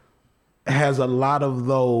has a lot of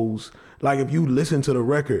those. Like if you listen to the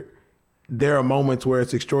record, there are moments where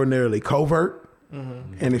it's extraordinarily covert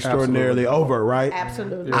and extraordinarily overt, right?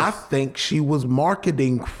 Absolutely. I think she was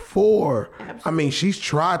marketing for. Absolutely. I mean, she's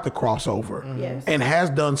tried the crossover and has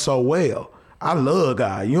done so well. I love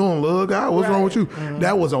Guy. You don't love Guy? What's wrong with you?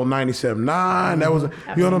 That was on 97.9. That was,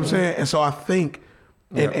 you know what I'm saying? And so I think.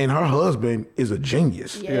 And her husband is a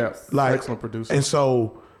genius. Yes. Like, excellent producer. And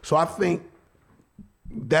so I think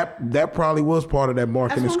that probably was part of that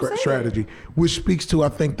marketing strategy, which speaks to, I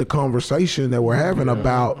think, the conversation that we're having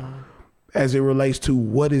about as it relates to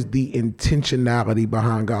what is the intentionality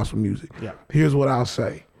behind gospel music. Yeah. Here's what I'll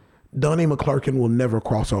say. Donnie McClurkin will never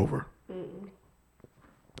cross over.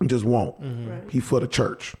 just won't. Right. He for the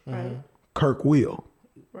church. Right. Kirk will.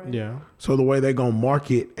 Right. Yeah. So the way they're going to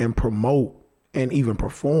market and promote and even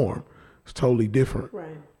perform is totally different.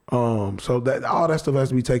 Right. So that all that stuff has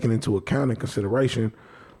to be taken into account and consideration.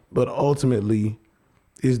 But ultimately,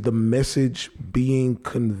 is the message being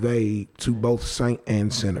conveyed to both saint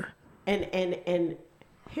and sinner? And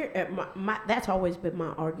here, that's always been my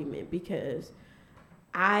argument, because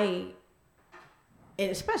and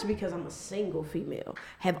especially because I'm a single female,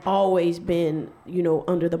 have always been,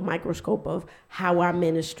 under the microscope of how I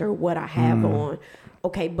minister, what I have on.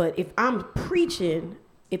 Okay, but if I'm preaching,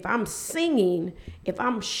 if I'm singing, if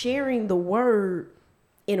I'm sharing the word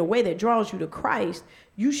in a way that draws you to Christ,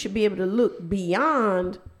 you should be able to look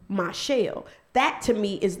beyond my shell. That to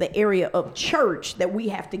me is the area of church that we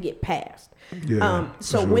have to get past.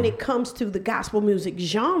 So when it comes to the gospel music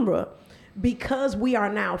genre, because we are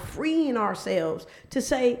now freeing ourselves to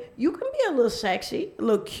say, you can be a little sexy, a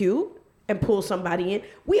little cute, and pull somebody in.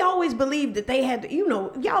 We always believed that they had to,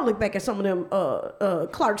 y'all look back at some of them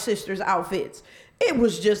Clark sisters outfits. It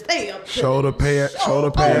was just shoulder pads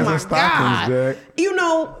and stockings, Jack.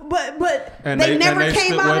 But they never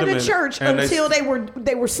came out of the church until they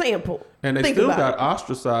were sampled. And they still got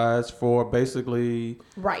ostracized for basically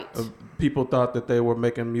right. People thought that they were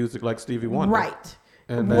making music like Stevie Wonder. Right.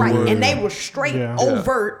 And they were straight,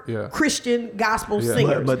 overt Christian gospel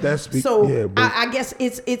singers. But that's I guess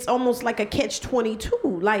it's almost like a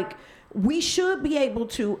catch-22. Like, we should be able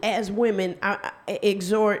to, as women,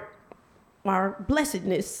 exhort our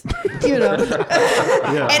blessedness, and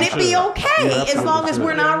it be okay as long as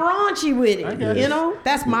we're not raunchy with it.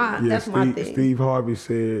 That's my thing. Steve Harvey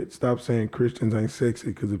said, "Stop saying Christians ain't sexy,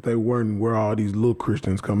 because if they weren't, where are all these little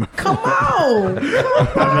Christians coming from?" Come on.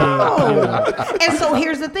 And so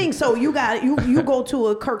here's the thing. So you go to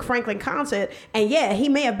a Kirk Franklin concert, and he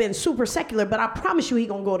may have been super secular, but I promise you he's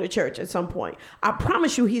gonna go to church at some point. I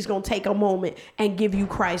promise you he's gonna take a moment and give you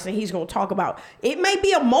Christ, and he's gonna talk about it. May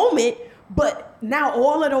be a moment, but now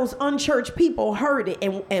all of those unchurched people heard it.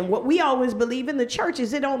 And what we always believe in the church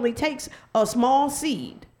is it only takes a small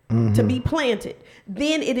seed to be planted.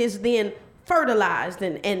 Then it is then fertilized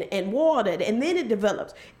and watered, and then it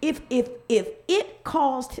develops. If it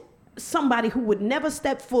caused somebody who would never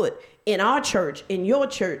step foot in our church, in your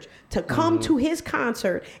church, to come to his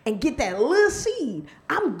concert and get that little seed,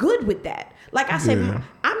 I'm good with that. Like I said,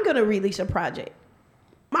 I'm going to release a project.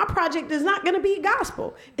 My project is not going to be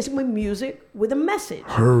gospel. It's with music with a message.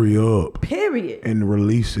 Hurry up. Period. And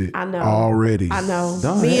release it. I know. Already. I know.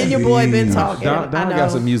 Me and your boy been talking. I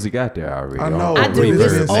got some music out there already. I know. I do.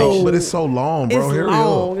 It's old. But it's so long, bro. It's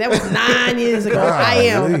long. That was 9 years ago. I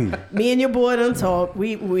am. Me and your boy done talk.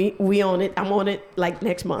 We on it. I'm on it like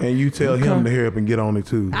next month. And you tell him to hurry up and get on it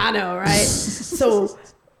too. I know, right? So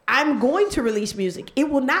I'm going to release music. It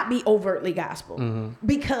will not be overtly gospel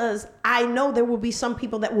because I know there will be some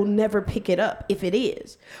people that will never pick it up if it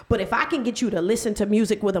is. But if I can get you to listen to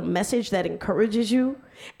music with a message that encourages you,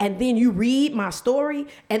 and then you read my story,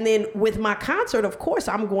 and then with my concert, of course,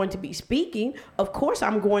 I'm going to be speaking. Of course,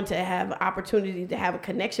 I'm going to have an opportunity to have a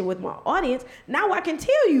connection with my audience. Now I can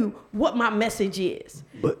tell you what my message is.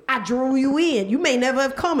 But I drew you in. You may never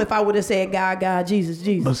have come if I would have said God, God, Jesus,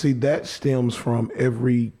 Jesus. But see, that stems from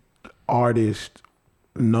every artist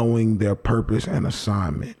knowing their purpose and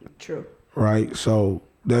assignment. True. Right? So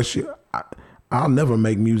I'll never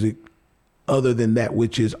make music other than that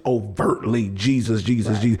which is overtly Jesus,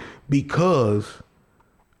 Jesus, right. Jesus, because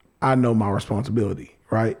I know my responsibility,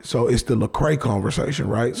 right? So it's the Lecrae conversation,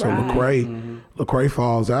 right? So right. Lecrae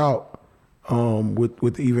falls out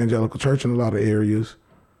with the evangelical church in a lot of areas,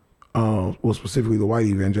 well, specifically the white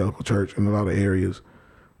evangelical church in a lot of areas,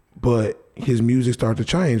 but his music started to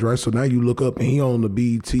change, right? So now you look up and he on the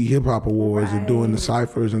BET Hip Hop Awards and doing the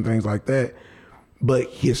ciphers and things like that. But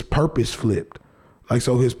his purpose flipped. Like,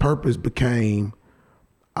 so his purpose became,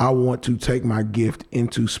 I want to take my gift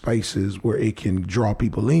into spaces where it can draw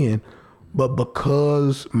people in. But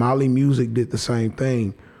because Mali Music did the same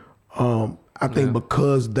thing, I think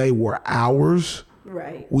because they were ours,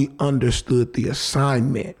 right, we understood the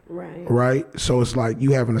assignment. Right. So it's like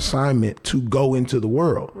you have an assignment to go into the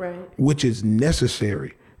world, which is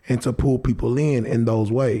necessary, and to pull people in those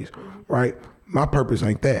ways. Right. My purpose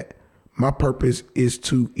ain't that. My purpose is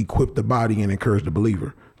to equip the body and encourage the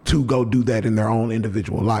believer to go do that in their own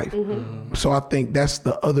individual life. So I think that's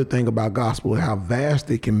the other thing about gospel, how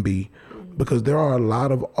vast it can be, because there are a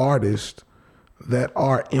lot of artists that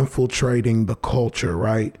are infiltrating the culture,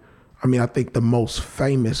 right? I mean, I think the most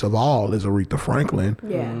famous of all is Aretha Franklin.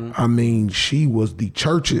 Yeah. I mean, she was the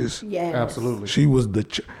churches. Yeah. Absolutely. She was the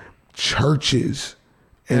churches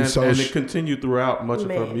And so it continued throughout much of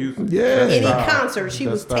her music. Yeah. Any concert, she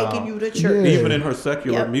was taking you to church. Yeah. Even in her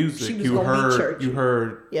secular music, you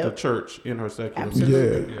heard the church in her secular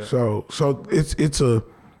music. Yeah. So it's a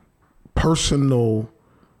personal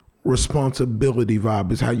responsibility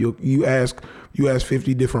vibe. Is how you ask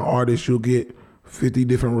 50 different artists, you'll get 50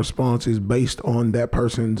 different responses based on that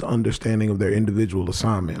person's understanding of their individual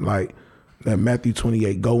assignment. Like that Matthew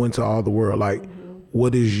 28, go into all the world. Like,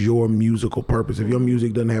 what is your musical purpose? If your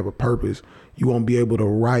music doesn't have a purpose, you won't be able to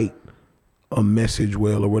write a message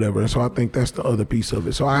well or whatever. And so I think that's the other piece of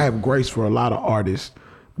it. So I have grace for a lot of artists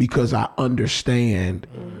because I understand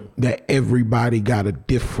that everybody got a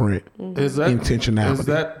different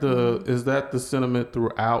intentionality. Is that the sentiment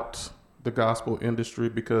throughout the gospel industry?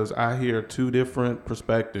 Because I hear two different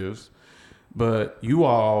perspectives, but you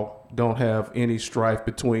all don't have any strife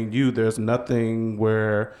between you. There's nothing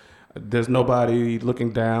where there's nobody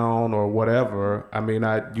looking down or whatever. I mean,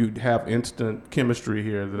 you have instant chemistry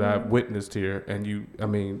here that I've witnessed here, and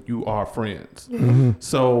you are friends. Mm-hmm.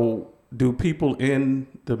 So do people in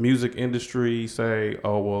the music industry say,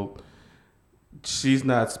 oh, well, she's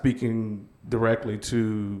not speaking directly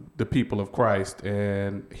to the people of Christ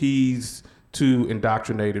and he's too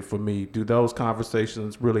indoctrinated for me? Do those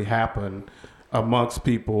conversations really happen amongst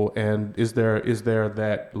people, and is there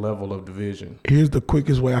that level of division? Here's the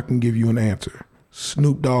quickest way I can give you an answer.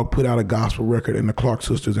 Snoop Dogg put out a gospel record, and the Clark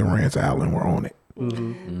Sisters and Rance Allen were on it.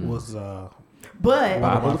 Mm-hmm. Was but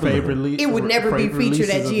my favorite it would never be featured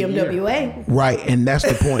at GMWA. Right, and that's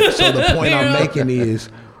the point. So the point I'm making is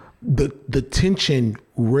the tension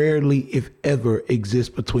rarely, if ever,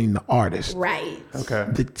 exists between the artists. Right. Okay.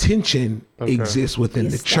 The tension exists within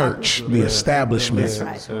the church, the establishment,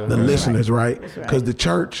 the listeners, right? Because the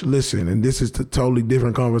church, listen, and this is a totally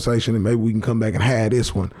different conversation, and maybe we can come back and have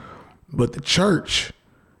this one. But the church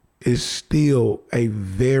is still a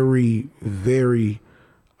very, very,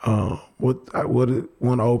 what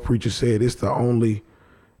one old preacher said, it's the only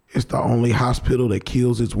hospital that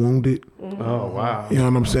kills its wounded. Oh, wow. You know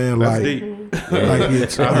what I'm saying? That's like, deep. Like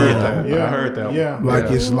it's, I heard that. Yeah. I heard that. Yeah.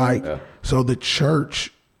 Like it's like, so the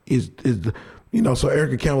church is the, so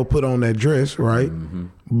Erica Campbell put on that dress, right? Mm-hmm.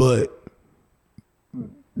 But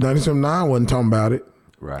 97.9 wasn't talking about it.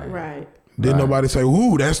 Right. Didn't nobody say,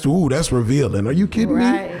 ooh, that's revealing. Are you kidding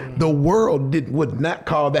me? The world would not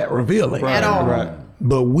call that revealing. At all. Right.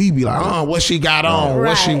 But we be like, what she got on? Right.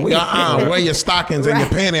 What she, wear your stockings and your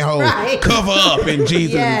pantyhose. Right. Cover up in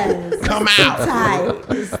Jesus. Yes. Come out.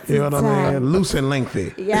 Tight. You know what I mean? Loose and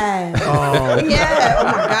lengthy. Yes. Yeah. Oh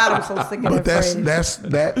my God, I'm so sick of But that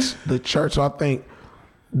that's the church. So I think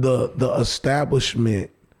the establishment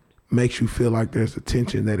makes you feel like there's a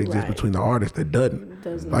tension that exists between the artist that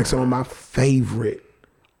doesn't. Like some of my favorite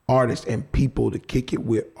artists and people to kick it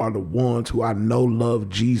with are the ones who I know love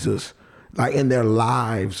Jesus. Like in their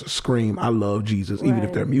lives scream, I love Jesus, even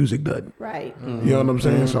if their music doesn't. Right. Mm-hmm. You know what I'm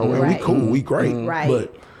saying? So we cool, we great. Right.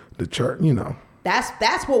 But the church,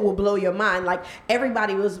 That's what will blow your mind. Like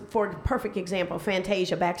everybody was, for the perfect example,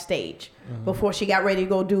 Fantasia backstage before she got ready to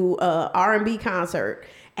go do a R&B concert.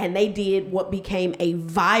 And they did what became a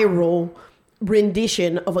viral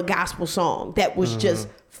rendition of a gospel song that was just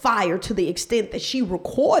fire to the extent that she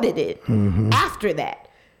recorded it after that.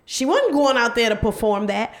 She wasn't going out there to perform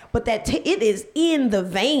that, but it is in the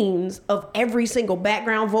veins of every single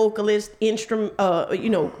background vocalist, musician,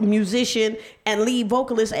 and lead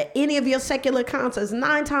vocalist at any of your secular concerts.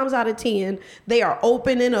 9 times out of 10, they are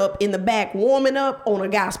opening up in the back, warming up on a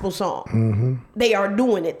gospel song. Mm-hmm. They are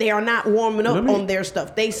doing it. They are not warming up on their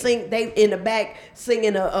stuff. They in the back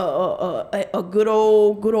singing a good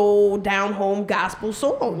old down home gospel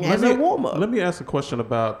song as a warm up. Let me ask a question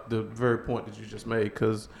about the very point that you just made,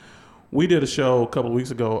 because we did a show a couple of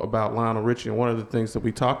weeks ago about Lionel Richie, and one of the things that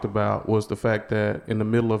we talked about was the fact that in the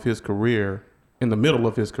middle of his career,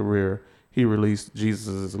 he released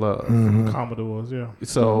Jesus Is Love. Mm-hmm. Commodores, yeah.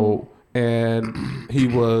 So, and he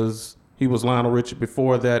was Lionel Richie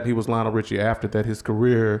before that. He was Lionel Richie after that. His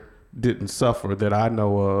career didn't suffer that I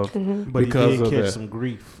know of, but because he did catch that. some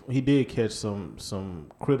grief. He did catch some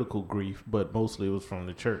critical grief, but mostly it was from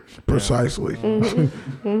the church. Precisely.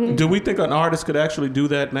 Do we think an artist could actually do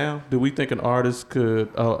that now? Do we think an artist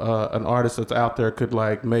that's out there could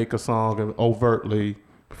like make a song and overtly?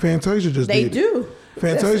 Fantasia just They did do.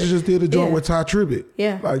 Fantasia just did a joint with Ty Tribbett.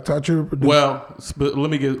 Yeah. Like Ty Tribbett. Well, let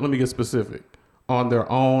me get specific. On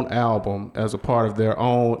their own album as a part of their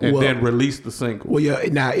own, and then release the single. Well, yeah.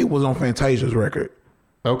 Now it was on Fantasia's record.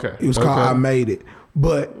 Okay. It was called I Made It.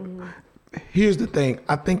 But here's the thing.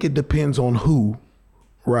 I think it depends on who,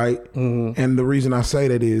 right? Mm-hmm. And the reason I say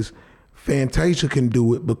that is Fantasia can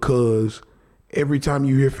do it because every time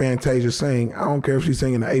you hear Fantasia sing, I don't care if she's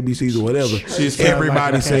singing the ABCs or whatever,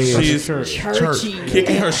 everybody says she's church.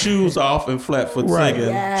 Kicking her shoes off and flat-foot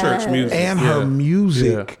singing church music. And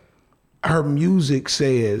her music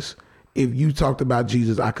says, if you talked about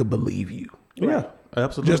Jesus, I could believe you. Yeah,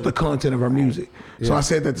 absolutely. Just the content of her music. Yeah. So I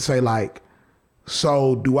said that to say, like,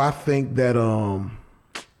 so do I think that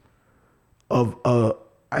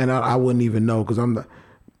and I wouldn't even know because I'm not.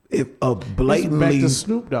 If a blatantly back to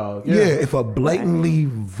Snoop Dogg, if a blatantly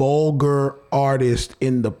vulgar artist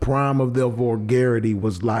in the prime of their vulgarity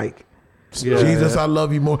was like, Jesus, I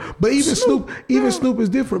love you more. But even Snoop is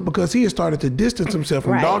different because he has started to distance himself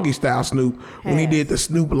from Doggy Style Snoop when he did the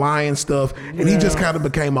Snoop Lion stuff, and he just kind of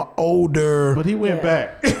became an older. But he went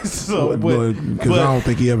back, so because I don't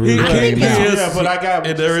think he ever really came out. But I got.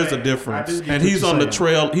 There is a difference, and he's on the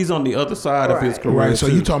trail. He's on the other side of his career. Right. So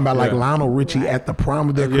you talking about like Lionel Richie at the prime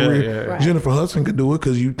of their career? Yeah. Jennifer Hudson could do it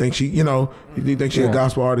because you think she, you think she's a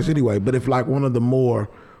gospel artist anyway. But if like one of the more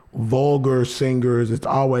vulgar singers, it's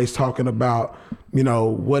always talking about,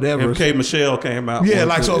 whatever. If K. Michelle came out. Yeah,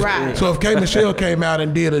 like so if K. Michelle came out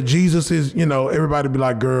and did a Jesus is, everybody be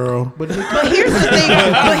like, girl. But here's the thing.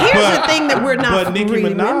 Here's the thing that we're not. But Nicki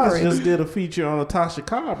remembering. Minaj just did a feature on a Tasha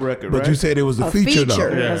Cobb record, But you said it was a feature though.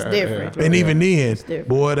 That's different. And even then,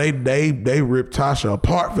 boy, they ripped Tasha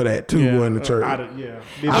apart for that too in the church.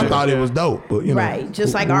 I thought it was dope, but right,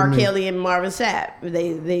 just like R. Kelly and Marvin Sapp,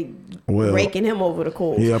 they raking him over the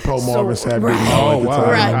coals. Yeah, Marvin Sapp. Oh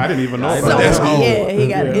wow, I didn't even know. So, That's old. Yeah, he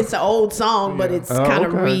got it. It's an old song, but it's kind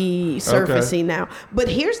of resurfacing now. But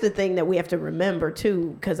here's the thing that we have to remember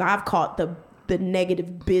too, because I've caught the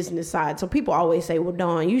negative business side. So people always say, "Well,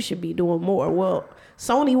 Dawn, you should be doing more." Well,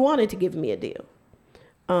 Sony wanted to give me a deal.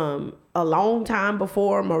 A long time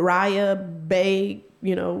before Mariah, Bey,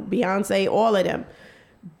 Beyonce, all of them.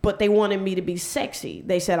 But they wanted me to be sexy.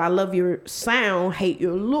 They said, I love your sound, hate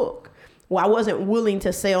your look. Well, I wasn't willing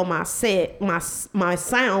to sell my sound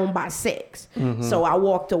by sex. Mm-hmm. So I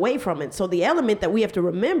walked away from it. So the element that we have to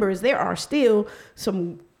remember is there are still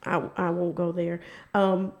some, I won't go there.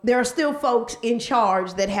 There are still folks in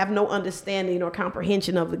charge that have no understanding or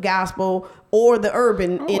comprehension of the gospel or the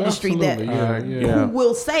urban industry who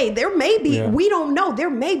will say there may be, we don't know, there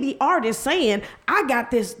may be artists saying, I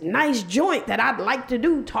got this nice joint that I'd like to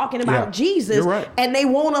do talking about Jesus, and they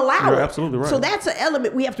won't allow it. Absolutely right. So that's an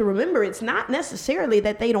element we have to remember. It's not necessarily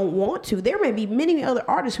that they don't want to. There may be many other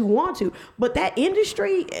artists who want to, but that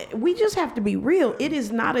industry, we just have to be real. It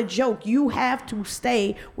is not a joke. You have to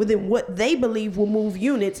stay within what they believe will move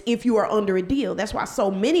units if you are under a deal. That's why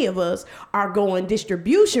so many of us are going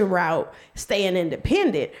distribution route, staying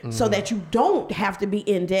independent, so that you don't have to be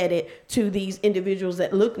indebted to these individuals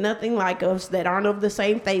that look nothing like us, that aren't of the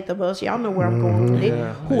same faith of us. Y'all know where I'm going with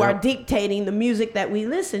it. Who are dictating the music that we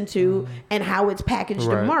listen to and how it's packaged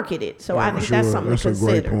and marketed. So I think that's something to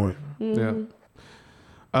consider. That's a great point.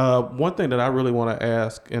 Yeah. One thing that I really want to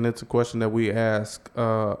ask, and it's a question that we ask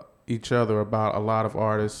each other about a lot of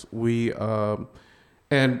artists.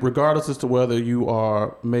 And regardless as to whether you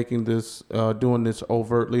are making this, doing this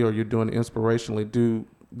overtly or you're doing it inspirationally, do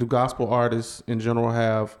gospel artists in general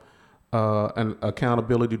have an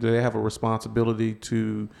accountability? Do they have a responsibility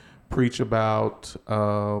to preach about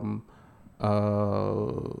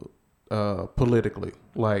politically,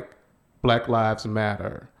 like Black Lives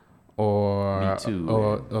Matter or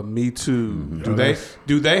Me Too?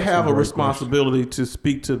 Do they have a responsibility to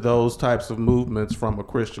speak to those types of movements from a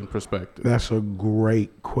Christian perspective? That's a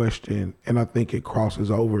great question, and I think it crosses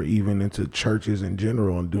over even into churches in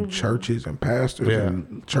general. And do churches and pastors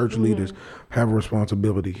and church leaders have a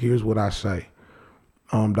responsibility? Here's what I say.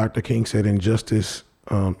 Dr. King said, "Injustice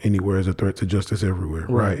anywhere is a threat to justice everywhere."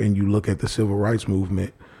 Right? And you look at the civil rights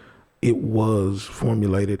movement. It was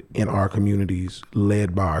formulated in our communities,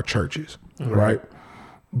 led by our churches, right?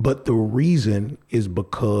 But the reason is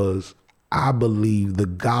because I believe the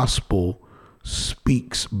gospel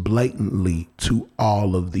speaks blatantly to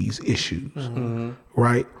all of these issues,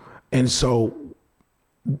 right? And so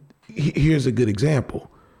here's a good example.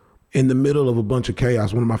 In the middle of a bunch of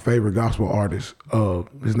chaos, one of my favorite gospel artists,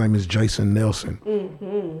 his name is Jason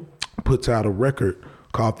Nelson, puts out a record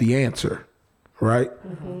called The Answer. Right.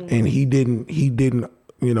 And he didn't,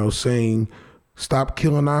 sing, stop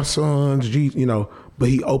killing our sons, but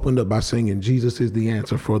he opened up by singing, Jesus is the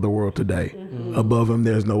answer for the world today. Above him,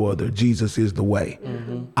 there's no other. Jesus is the way.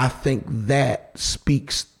 I think that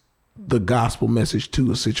speaks the gospel message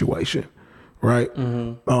to a situation. Right.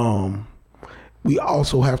 We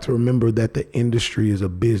also have to remember that the industry is a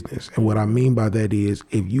business. And what I mean by that is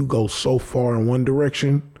if you go so far in one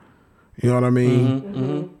direction, you know what I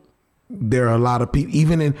mean? there are a lot of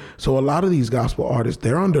people, so a lot of these gospel artists,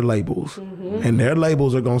 they're under labels, and their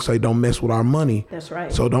labels are going to say, don't mess with our money. That's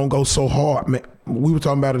right. So don't go so hard. Man, we were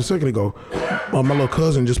talking about it a second ago. My little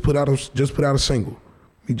cousin just put out a single.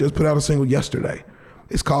 He just put out a single yesterday.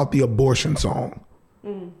 It's called The Abortion Song.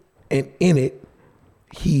 And in it,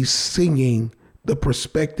 he's singing the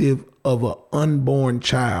perspective of an unborn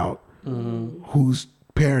child whose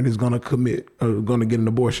parent is going to get an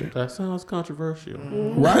abortion. That sounds controversial.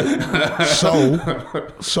 Right. So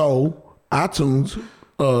iTunes,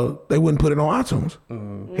 they wouldn't put it on iTunes.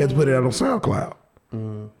 He had to put it out on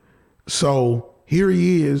SoundCloud. So here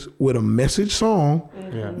he is with a message song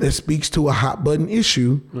that speaks to a hot button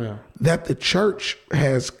issue that the church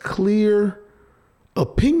has clear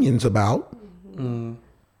opinions about. And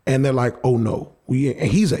they're like, oh no, and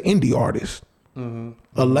he's an indie artist.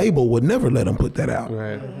 A label would never let him put that out.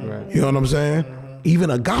 Right. You know what I'm saying? Even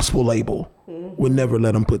a gospel label would never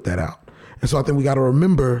let him put that out. And so I think we got to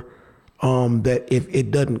remember that if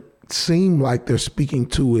it doesn't seem like they're speaking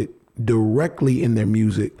to it directly in their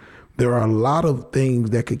music, there are a lot of things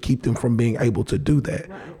that could keep them from being able to do that,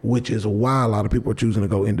 which is why a lot of people are choosing to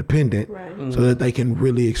go independent so that they can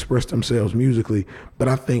really express themselves musically. But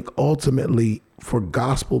I think ultimately for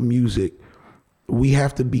gospel music, we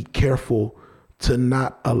have to be careful to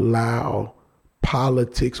not allow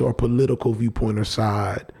politics or political viewpoint or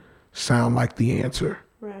side sound like the answer.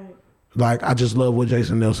 Right. Like, I just love what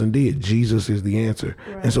Jason Nelson did. Jesus is the answer.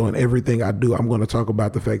 Right. And so in everything I do, I'm going to talk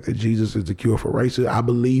about the fact that Jesus is the cure for racism. I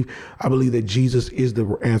believe that Jesus is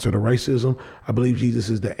the answer to racism. I believe Jesus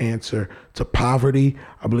is the answer to poverty.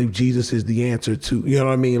 I believe Jesus is the answer to, you know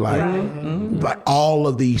what I mean? Like, like all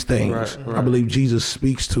of these things. Right. I believe Jesus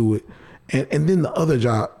speaks to it. And then the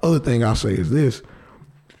other thing I'll say is this.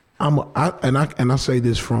 I say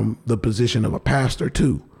this from the position of a pastor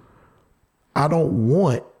too. I don't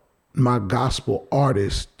want my gospel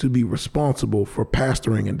artists to be responsible for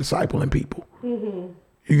pastoring and discipling people. You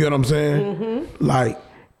get what I'm saying? Like,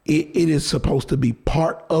 it is supposed to be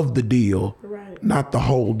part of the deal, not the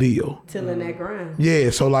whole deal. Tilling that ground.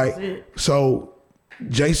 Yeah, so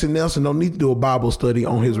Jason Nelson don't need to do a Bible study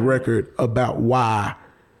on his record about why,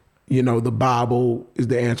 the Bible is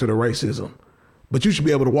the answer to racism. But you should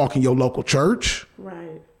be able to walk in your local church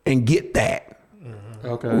and get that.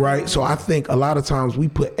 Okay. Right. So I think a lot of times we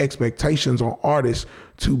put expectations on artists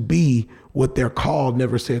to be what they're called,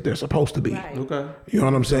 never said they're supposed to be. Right. Okay. You know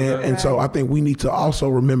what I'm saying? Okay. And so I think we need to also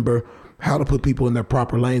remember how to put people in their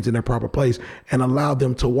proper lanes, in their proper place, and allow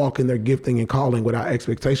them to walk in their gifting and calling without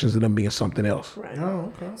expectations of them being something else. Right.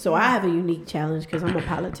 Oh, okay. So I have a unique challenge because I'm a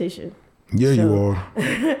politician. Yeah, you are.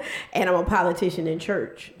 And I'm a politician in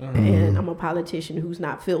church. And I'm a politician who's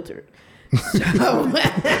not filtered. So,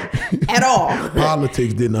 at all.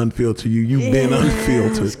 Politics didn't unfilter you. You've been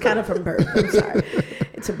unfiltered. It's kind of from birth. I'm sorry.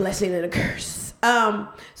 It's a blessing and a curse.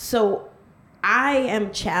 So I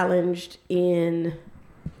am challenged in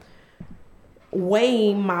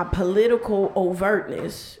weighing my political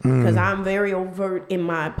overtness because I'm very overt in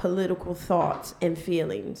my political thoughts and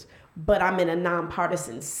feelings, but I'm in a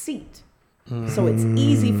nonpartisan seat. So it's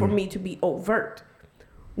easy for me to be overt.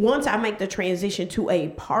 Once I make the transition to a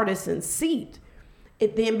partisan seat,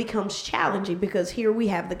 it then becomes challenging because here we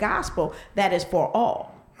have the gospel that is for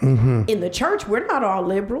all. In the church, we're not all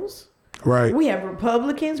liberals. Right. We have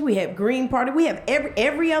Republicans, we have Green Party, we have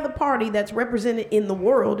every other party that's represented in the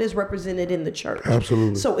world is represented in the church.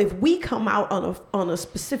 Absolutely. So if we come out on a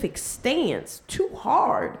specific stance too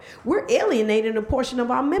hard, we're alienating a portion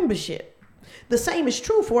of our membership. The same is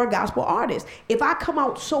true for a gospel artist. If I come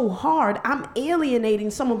out so hard, I'm alienating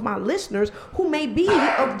some of my listeners who may be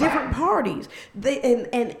of different parties.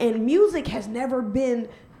 And music has never been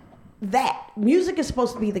that. Music is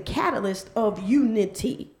supposed to be the catalyst of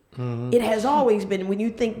unity. It has always been. When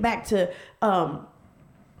you think back to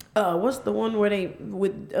what's the one where they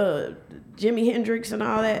with Jimi Hendrix and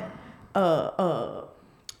all that?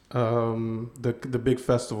 The big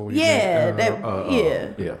festival. Yeah.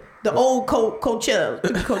 The old Coachella.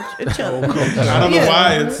 I don't know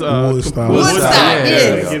why it's Woodstock.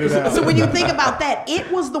 Yes. So when you think about that,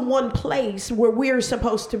 it was the one place where we're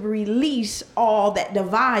supposed to release all that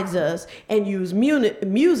divides us and use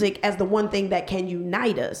music as the one thing that can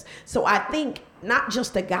unite us. So I think not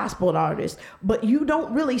just a gospel artist, but you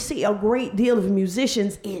don't really see a great deal of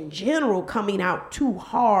musicians in general coming out too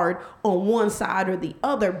hard on one side or the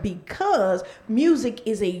other because music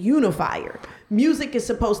is a unifier. Music is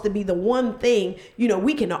supposed to be the one thing, we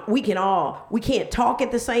can't talk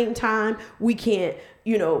at the same time. We can't,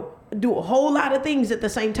 do a whole lot of things at the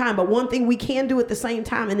same time. But one thing we can do at the same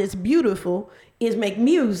time, and it's beautiful, is make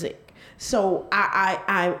music. So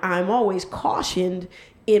I'm always cautioned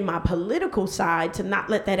in my political side to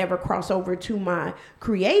not let that ever cross over to my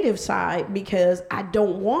creative side, because I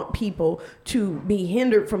don't want people to be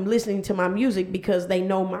hindered from listening to my music because they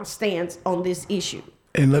know my stance on this issue.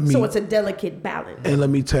 So it's a delicate balance. And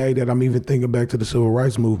let me tell you that I'm even thinking back to the civil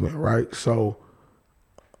rights movement, right? So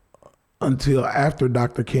until after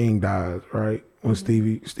Dr. King dies, right? When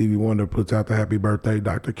Stevie Wonder puts out the Happy Birthday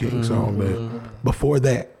Dr. King song, but before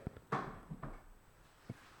that,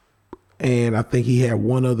 and I think he had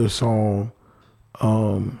one other song,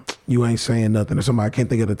 You Ain't Saying Nothing, or something. I can't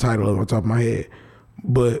think of the title off the top of my head.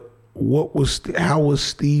 But how was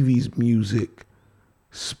Stevie's music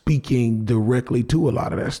speaking directly to a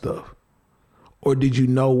lot of that stuff? Or did you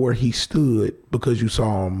know where he stood because you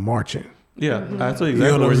saw him marching? Yeah, that's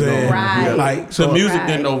exactly what he's doing. Right. Like, so the music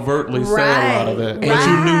didn't overtly say a lot of that,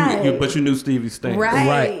 but you knew Stevie's stance.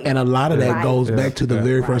 Right. And a lot of that goes back to the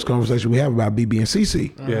very first conversation we have about BB and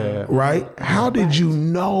CC. Yeah. Right? How did you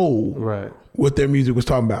know what their music was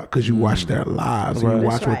talking about? Because you watched their lives and you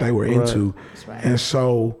watched what they were into. And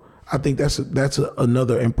so I think that's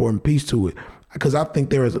another important piece to it. Because I think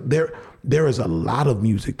there is a lot of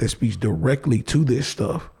music that speaks directly to this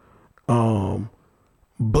stuff.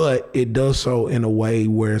 But it does so in a way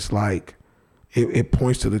where it's like, it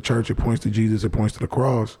points to the church, it points to Jesus, it points to the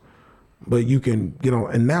cross. But you can get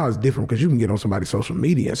on, and now it's different because you can get on somebody's social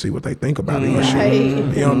media and see what they think about the issue.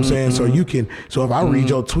 You know what I'm saying? So so if I read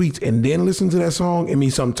your tweets and then listen to that song, it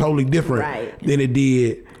means something totally different than it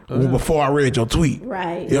did before I read your tweet.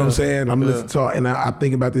 Right. You know what I'm saying? I'm listening to, and I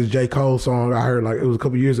think about this J. Cole song I heard, like, it was a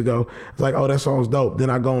couple years ago. It's like, oh, that song's dope. Then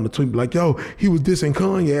I go on the tweet, like, yo, he was dissing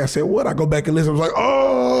Kanye. I said, what? I go back and listen. I was like,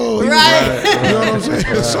 oh, right. You know what I'm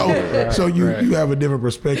saying? So you have a different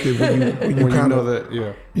perspective when you kind of know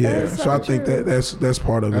that. Yeah. So I think that's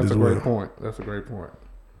part of it as well. That's a great point.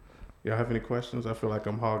 Y'all have any questions? I feel like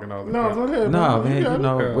I'm hogging all the No, go ahead. No,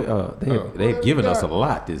 man. They've given us a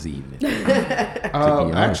lot this evening.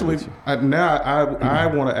 Actually, now I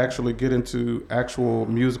want to actually get into actual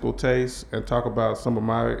musical taste and talk about some of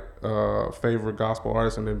my favorite gospel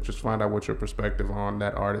artists, and then just find out what your perspective on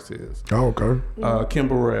that artist is. Oh, okay. Kim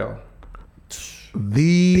Burrell,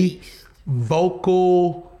 the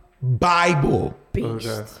vocal Bible.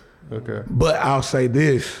 Beast. Okay. But I'll say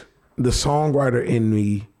this: the songwriter in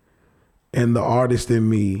me and the artist in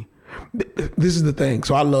me, this is the thing.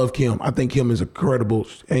 So I love Kim. I think Kim is incredible,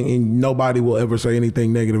 and nobody will ever say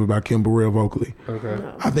anything negative about Kim Burrell vocally. Okay.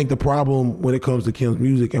 I think the problem when it comes to Kim's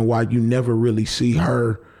music and why you never really see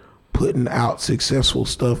her putting out successful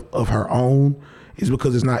stuff of her own is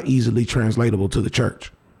because it's not easily translatable to the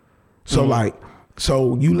church. So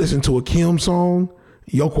so you listen to a Kim song,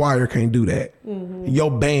 your choir can't do that. Your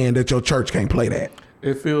band at your church can't play that.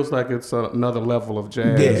 It feels like it's another level of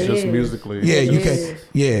jazz, just musically. Yeah, you can't.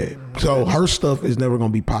 Yeah, so her stuff is never going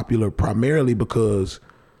to be popular primarily because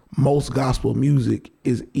most gospel music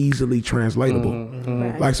is easily translatable.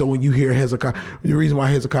 Right. Like, so when you hear Hezekiah, the reason why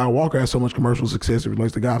Hezekiah Walker has so much commercial success in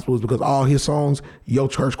relates to gospel is because all his songs, your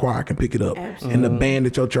church choir can pick it up. Absolutely. And the band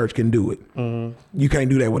at your church can do it. You can't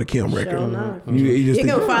do that with a Kim record. Sure not. You're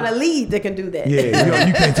going to find a lead that can do that. Yeah,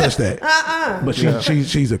 you can't touch that. But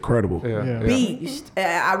she's incredible. Beast.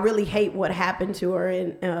 I really hate what happened to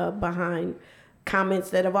her behind comments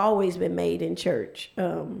that have always been made in church,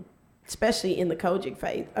 especially in the Kojic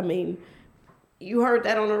faith. I mean, you heard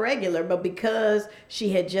that on a regular, but because she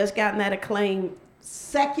had just gotten that acclaim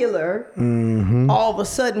secular, all of a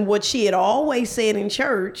sudden what she had always said in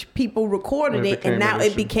church, people recorded it, and now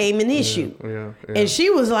it became an issue. And she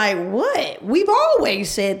was like, what? We've always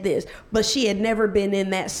said this. But she had never been in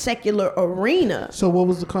that secular arena. So what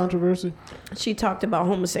was the controversy? She talked about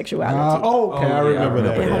homosexuality. I remember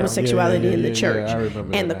that. And homosexuality in the church.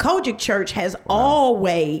 And the Kojic church has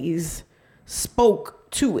always spoke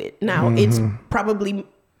to it. Now, it's probably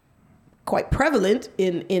quite prevalent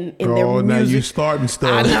in their music. Now you starting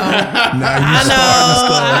stuff. I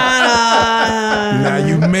know. Now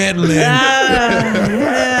you meddling.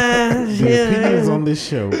 The opinions on this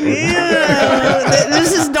show.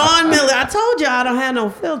 This is Dawn Miller. I told you I don't have no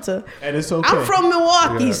filter. And it's okay. I'm from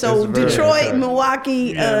Milwaukee, so Detroit,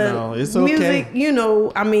 Milwaukee it's okay.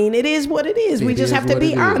 music, I mean, it is what it is. We just have to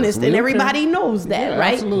be honest, and everybody knows that,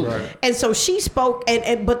 right? Absolutely. And so she spoke,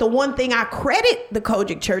 but the one thing I credit the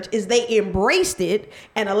Kojic church is they embraced it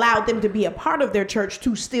and allowed them to be a part of their church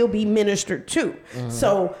to still be ministered to.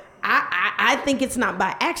 So I think it's not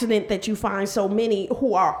by accident that you find so many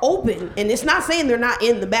who are open, and it's not saying they're not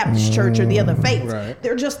in the Baptist church or the other faiths. Right.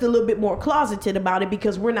 They're just a little bit more closeted about it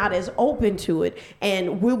because we're not as open to it,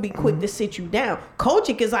 and we'll be quick to sit you down.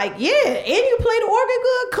 Kojic is like, yeah, and you play the organ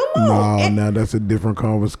good. Come on. No, now that's a different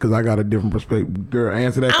conversation because I got a different perspective. Girl,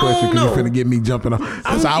 answer that question because you're finna get me jumping on.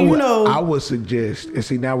 Because I would suggest, and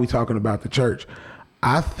see, now we're talking about the church.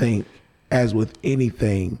 I think, as with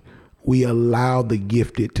anything, we allow the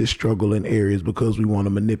gifted to struggle in areas because we want to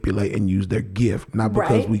manipulate and use their gift, not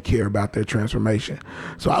because we care about their transformation.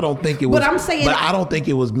 So I don't think it was. But I'm saying, I don't think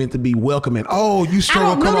it was meant to be welcoming. Oh, you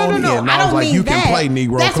struggle, come on in. No, I don't mean you that. Can play,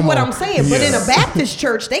 Negro. That's come what on. I'm saying. But in a Baptist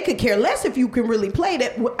church, they could care less if you can really play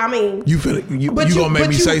that. I mean, you gonna make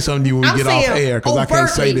me say something to you when we get off air because I can't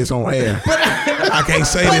say this on air. I can't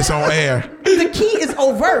say this on air. The key is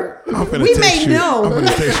overt. We may know. I'm gonna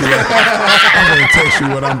text you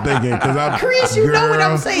what I'm thinking because Chris, you know what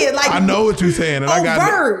I'm saying. Like I know what you're saying. And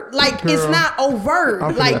overt, it's not overt.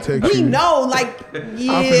 Like we know. Like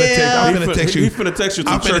I'm gonna text you. He's finna text you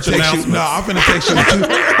two church announcements. No, I'm finna text you.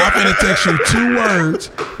 I'm finna text you 2 words.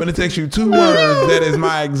 I'm finna text you 2 words. That is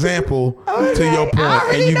my example to your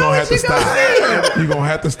point, and you're gonna have to stop. You're gonna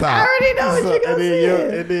have to stop. I already know what you're gonna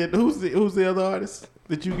say. And then who's the other artist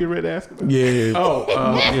that you get ready to ask? Yeah.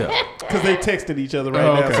 Yeah. Because they texted each other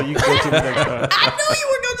now, so you can go to the next one. I knew you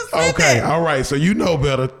were gonna say that. Okay, all right. So you know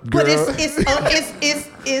better, girl. But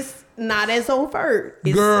it's not as overt.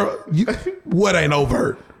 Girl, what ain't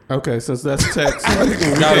overt? Okay, since that's text, we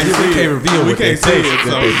can't reveal. We can't see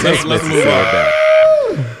it. So let's move on.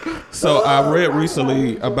 So I read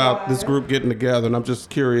recently about this group getting together, and I'm just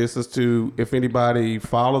curious as to if anybody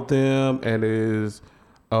followed them and is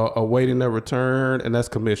awaiting their return, and that's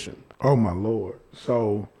Commission. Oh my Lord!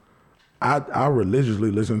 So I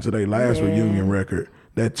religiously listened to their last reunion record,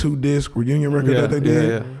 that 2-disc reunion record that they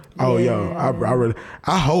did. Oh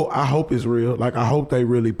I hope it's real. Like I hope they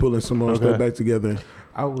really pulling some more stuff back together.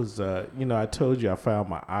 I was, I told you I found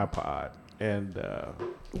my iPod, and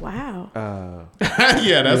wow.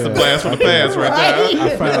 That's the blast from the past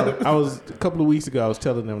right there. I was a couple of weeks ago. I was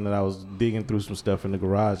telling them that I was digging through some stuff in the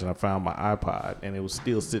garage, and I found my iPod, and it was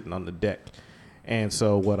still sitting on the deck. And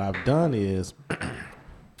so what I've done is,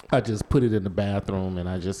 I just put it in the bathroom, and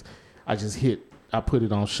I put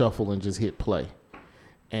it on shuffle and just hit play.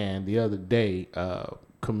 And the other day,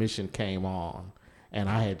 Commission came on, and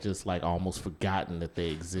I had just like almost forgotten that they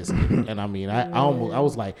existed. And I mean, I didn't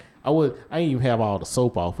even have all the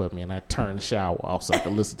soap off of me, and I turned the shower off so I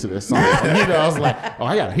could listen to this song. I was like, oh,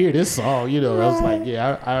 I gotta hear this song. I was like,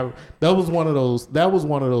 that was one of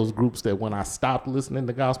those groups that when I stopped listening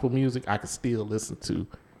to gospel music, I could still listen to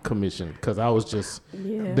Commission because I was just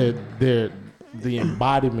the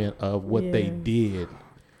embodiment of what they did.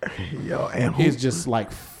 It's just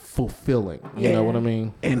like fulfilling. You know what I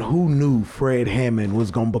mean? And who knew Fred Hammond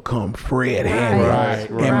was gonna become Fred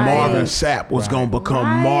Hammond, and Marvin Sapp was gonna become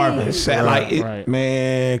Marvin Sapp?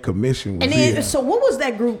 Man, Commission was. And then, so what was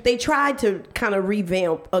that group? They tried to kind of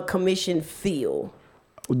revamp a Commission feel.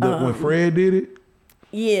 When Fred did it.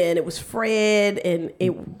 Yeah, and it was Fred and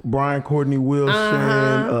Brian Courtney Wilson,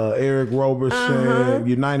 Eric Roberson,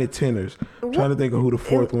 United Tenors. I'm trying to think of who the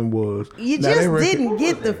fourth one was. You didn't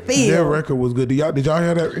get the feel. Their record was good. Did y'all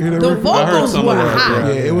hear that? The vocals were hot.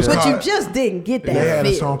 Yeah, it was. But you just didn't get that. They had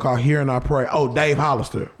feel. a song called "Hear and I Pray." Oh, Dave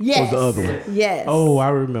Hollister was the other one. Yes. Oh, I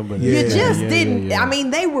remember that. You just didn't. Yeah. I mean,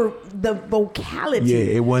 they were the vocality. Yeah,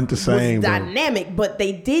 it wasn't the same. Was dynamic, but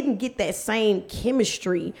they didn't get that same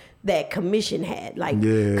chemistry that Commission had. Like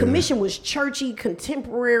Commission was churchy,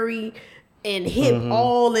 contemporary, and hip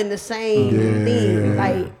all in the same thing.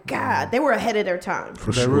 Like, God, they were ahead of their time.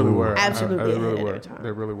 They really were. Absolutely ahead of their time.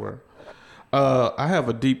 They really were. I have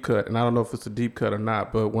a deep cut, and I don't know if it's a deep cut or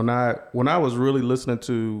not, but when I was really listening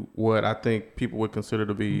to what I think people would consider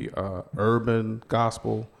to be urban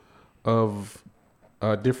gospel of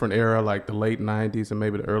a different era, like the late 90s and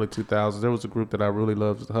maybe the early 2000s, there was a group that I really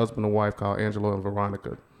loved. It was a husband and wife called Angelo and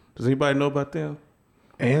Veronica. Does anybody know about them?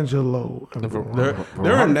 Angelo.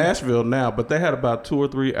 They're in Nashville now, but they had about 2 or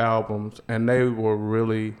 3 albums, and they were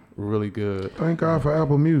really, really good. Thank God for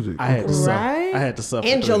Apple Music. I had to suffer.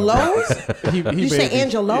 Angelo's? You say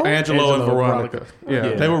Angelo? Angelo and Veronica.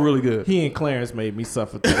 Yeah, they were really good. He and Clarence made me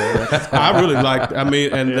suffer today. I really liked. I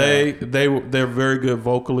mean, and they're very good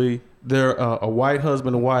vocally. They're a white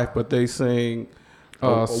husband and wife, but they sing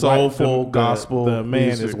soulful gospel. The man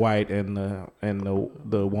music. is white and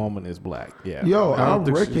the woman is black. Yeah. Yo, I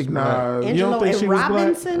recognize. Angelo and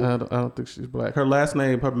Robinson? I don't think she's black. Her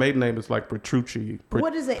maiden name is like Petrucci.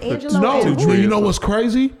 What is it, Angelo? No, you know what's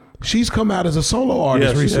crazy? She's come out as a solo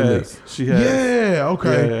artist recently. She has. Yeah,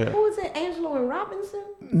 okay. Yeah. Who was it? Angelo and Robinson?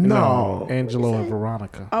 No. Angelo and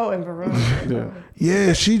Veronica. Oh, and Veronica.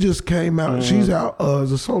 Yeah, she just came out. She's out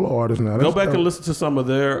as a solo artist now. Go back and listen to some of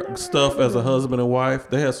their stuff as a husband and wife.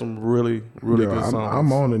 They had some really, really good songs.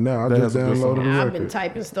 I'm on it now. I just downloaded the I've record. been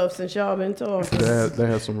typing stuff since y'all been talking. They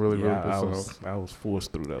had some really, really good songs. I was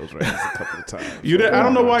forced through those records a couple of times. I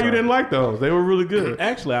don't know why you didn't like those. They were really good.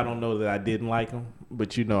 Actually, I don't know that I didn't like them,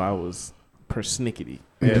 but I was persnickety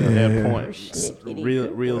at that point.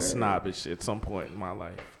 Persnickety. Real snobbish at some point in my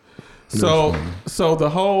life. So the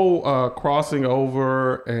whole crossing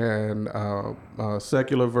over and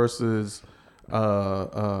secular versus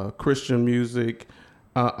Christian music,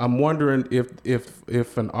 I'm wondering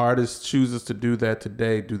if an artist chooses to do that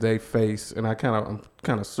today, do they face? And I'm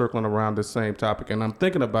kind of circling around the same topic, and I'm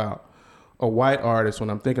thinking about a white artist when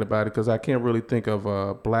I'm thinking about it because I can't really think of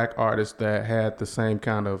a black artist that had the same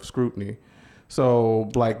kind of scrutiny.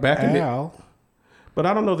 So like back in the, but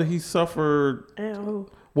I don't know that he suffered.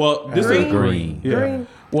 Well, this is Green. Yeah. Green.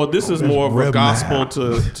 Well, this is more of a gospel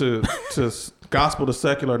to gospel to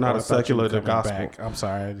secular, not a secular to gospel. Back. I'm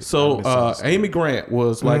sorry. So Amy Grant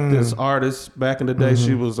was like this artist back in the day.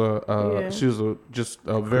 She was just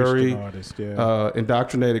a very artist,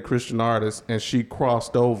 indoctrinated Christian artist, and she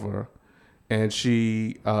crossed over, and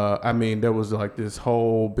she there was like this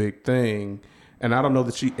whole big thing, and I don't know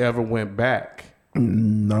that she ever went back.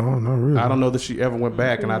 No, not really. I don't know that she ever went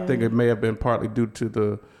back, and I think it may have been partly due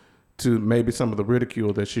to maybe some of the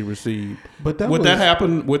ridicule that she received. But would that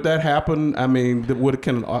happen? I mean,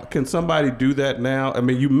 can somebody do that now? I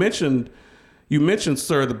mean, you mentioned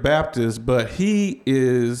Sir the Baptist, but he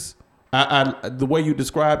is the way you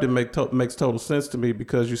described him makes total sense to me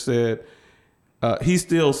because you said he's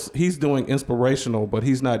doing inspirational, but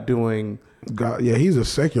he's not doing. He's a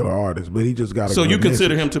secular artist, but he just got a So good you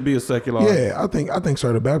consider message. him to be a secular artist? Yeah, I think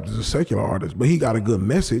Sir the Baptist is a secular artist, but he got a good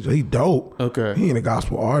message. He dope. Okay. He ain't a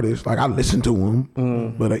gospel artist. Like I listen to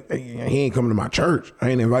him, but he ain't coming to my church. I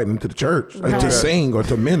ain't inviting him to the church to sing or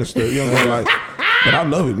to minister. You know what I mean? Like, but I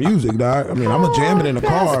love his music, dog. I mean, I'm gonna jam it in the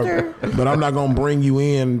car, but I'm not gonna bring you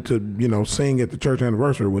in to sing at the church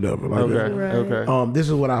anniversary or whatever. Like that. Right. Okay. This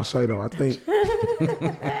is what I'll say though. I think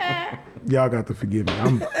y'all got to forgive me.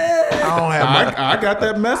 I don't have much. I got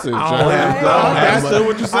that message. That's still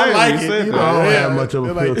what you're saying. I like you it. said You that. I don't have much of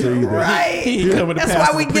a filter either. Right. That's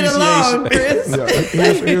why we get along, Chris.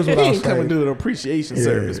 Here's what I'll He come and say. do an appreciation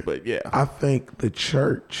service, but I think the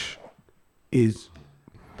church is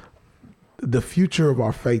the future of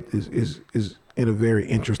our faith is in a very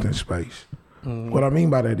interesting space. What I mean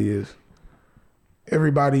by that is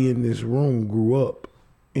everybody in this room grew up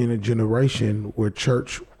in a generation where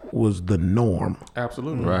church was the norm.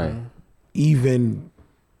 Absolutely. Right. Even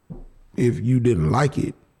if you didn't like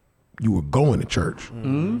it, you were going to church.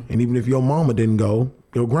 And even if your mama didn't go,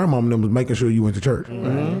 your grandmama was making sure you went to church.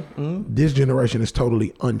 This generation is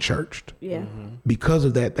totally unchurched. Yeah. Because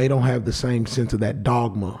of that, they don't have the same sense of that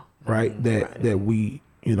dogma, right? That we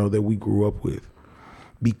grew up with.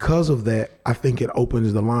 Because of that, I think it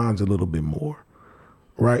opens the lines a little bit more,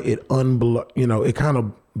 right? It kind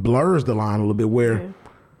of blurs the line a little bit where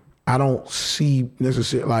I don't see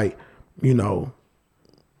necessarily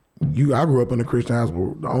I grew up in a Christian house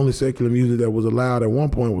where the only secular music that was allowed at one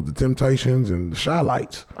point was the Temptations and the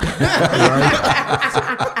Shy-Lights.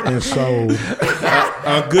 Right? And so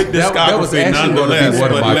a good discography that was actually nonetheless.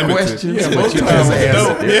 One of my limited. questions. Yeah, but most you times just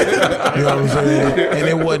answered it. you know what I'm saying? And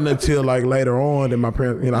it wasn't until like later on that my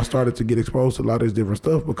parents, I started to get exposed to a lot of this different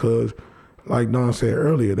stuff because, like Don said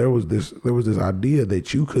earlier, there was this idea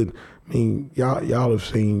that you could. I mean, y'all have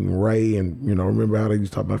seen Ray and remember how they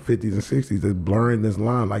used to talk about 50s and 60s, they're blurring this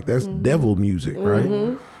line like that's devil music,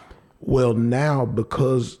 right? Well, now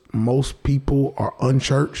because most people are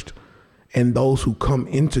unchurched and those who come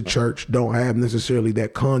into church don't have necessarily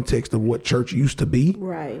that context of what church used to be.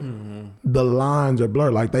 Right. The lines are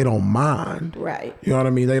blurred, like they don't mind. Right. You know what I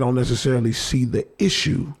mean? They don't necessarily see the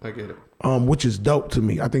issue. I get it. Which is dope to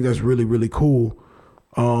me. I think that's really, really cool.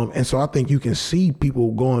 And so I think you can see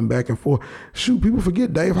people going back and forth. Shoot, people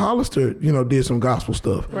forget Dave Hollister, did some gospel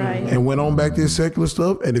stuff. Right. And went on back to his secular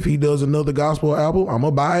stuff. And if he does another gospel album, I'm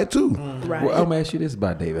going to buy it too. Right. Well, I'm going to ask you this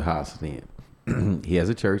about David Hollister then. He has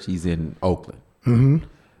a church. He's in Oakland.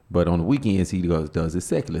 But on the weekends, he does his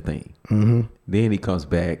secular thing. Then he comes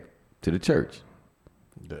back to the church.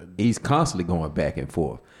 He's constantly going back and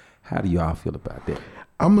forth. How do y'all feel about that?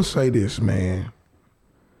 I'm going to say this, man.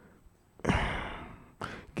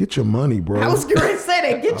 Get your money, bro. I was going to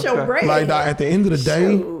say that. Get your bread. Like, at the end of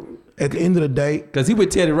the day, Because he would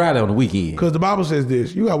Teddy Riley on the weekend. because the Bible says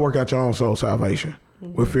this, you got to work out your own soul salvation.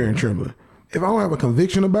 with fear and trembling. If I don't have a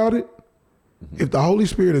conviction about it, if the Holy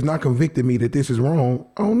Spirit has not convicted me that this is wrong,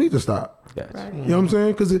 I don't need to stop. Gotcha. Right. You know what I'm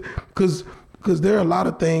saying? Because there are a lot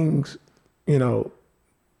of things, you know,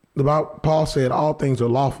 about Paul said all things are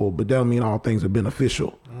lawful, but that don't mean all things are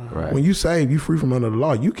beneficial. Right. When you save, you free from under the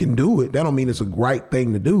law. You can do it. That don't mean it's a right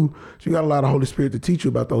thing to do. So you got a lot of Holy Spirit to teach you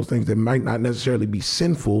about those things that might not necessarily be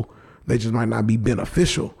sinful. They just might not be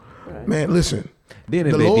beneficial. Right. Man, listen. Then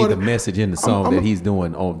it may be the message in the song that he's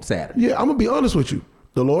doing on Saturday. Yeah, I'm gonna be honest with you.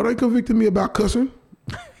 The Lord ain't convicted me about cussing.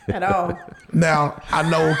 At all. Now I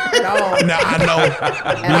know. At all. Now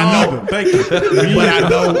I know. Thank you. But I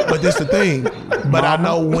know. But this the thing. But I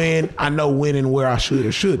know when and where I should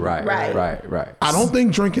or shouldn't. Right. I don't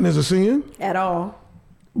think drinking is a sin. At all.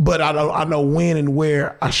 But I know when and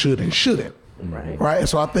where I should and shouldn't. Right.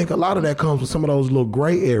 So I think a lot of that comes with some of those little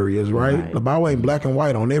gray areas. Right. The Bible ain't black and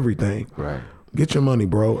white on everything. Right. Get your money,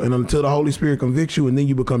 bro. And until the Holy Spirit convicts you and then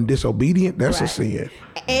you become disobedient, that's a sin.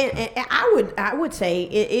 And I would say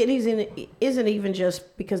it isn't even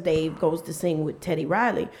just because Dave goes to sing with Teddy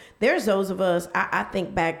Riley. There's those of us, I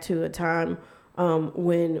think back to a time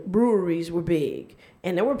when breweries were big.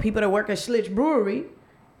 And there were people that worked at Schlitz Brewery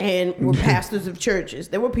and were pastors of churches.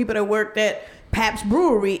 There were people that worked at Pabst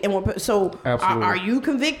Brewery and were are you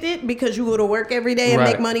convicted because you go to work every day and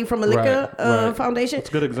make money from a liquor foundation? It's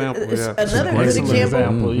a good example. Another good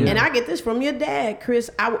example. Yeah. And I get this from your dad, Chris.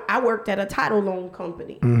 I worked at a title loan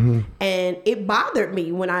company, and it bothered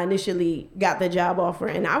me when I initially got the job offer,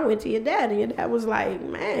 and I went to your dad, and your dad was like,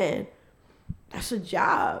 "Man, that's a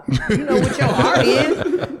job. You know what your heart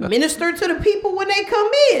is. Minister to the people when they come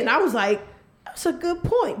in." I was like, "That's a good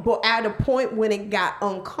point." But at a point when it got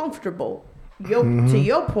uncomfortable. To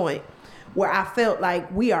your point, where I felt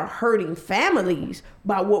like we are hurting families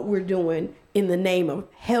by what we're doing in the name of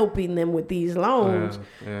helping them with these loans,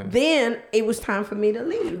 then it was time for me to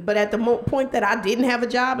leave. But at the point that I didn't have a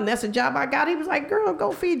job, and that's a job I got, he was like, "Girl,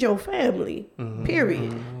 go feed your family,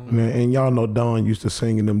 period." Man, and y'all know Don used to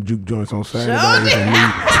sing in them juke joints on Saturdays and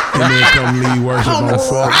then come lead worship on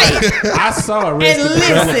Sunday. I saw Arrested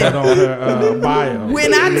Development on her bio.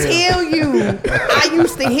 When I tell you, I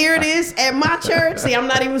used to hear this at my church. See, I'm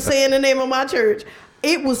not even saying the name of my church.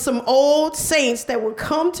 It was some old saints that would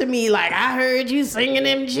come to me like, "I heard you singing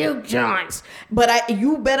them juke joints." But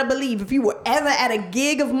you better believe if you were ever at a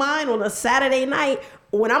gig of mine on a Saturday night,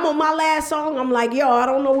 when I'm on my last song, I'm like, "Yo, I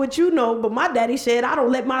don't know what you know, but my daddy said I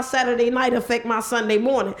don't let my Saturday night affect my Sunday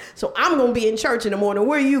morning. So I'm going to be in church in the morning.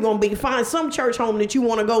 Where are you going to be? Find some church home that you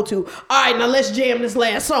want to go to. All right, now let's jam this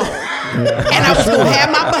last song." And I was going to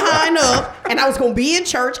have my behind up, and I was going to be in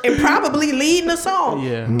church and probably leading the song.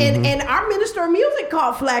 Yeah. And our minister of music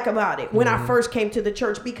caught flack about it when I first came to the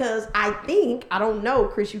church, because I don't know,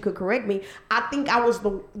 Chris, you could correct me, I think I was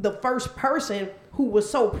the first person who was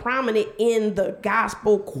so prominent in the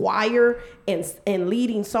gospel choir and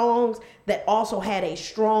leading songs that also had a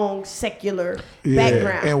strong secular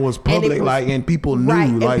background. And was public, and people knew.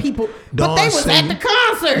 Right, like, people, but they was at the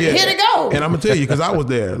concert. Here to go. And I'm going to tell you, because I was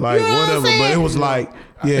there. Like, you know whatever. But it was like,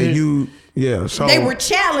 so they were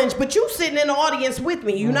challenged, but you sitting in the audience with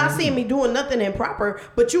me. You're not seeing me doing nothing improper,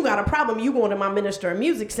 but you got a problem. You going to my minister of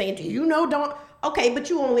music saying, "Do you know, don't?" Okay, but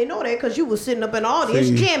you only know that because you was sitting up in the audience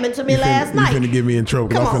jamming to me last night. You finna get me in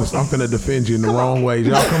trouble. I'm finna defend you in the wrong way.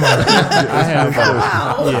 Y'all come on.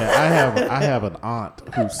 I have an aunt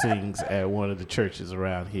who sings at one of the churches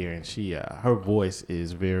around here, and she her voice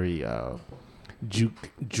is very juke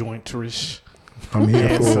jointerish. I'm here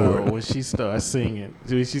and for so it. when she starts singing,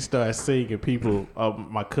 people,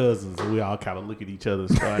 my cousins, we all kind of look at each other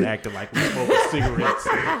and start acting like we're smoking cigarettes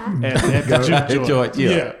at the juke joint.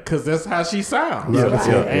 Yeah, because that's how she sounds.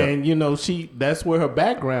 And that's where her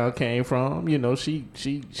background came from.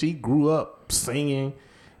 She grew up singing,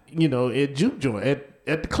 at juke joint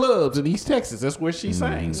at the clubs in East Texas. That's where she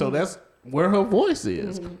sang. So that's where her voice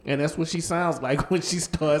is, and that's what she sounds like when she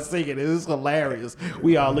starts singing. It's hilarious.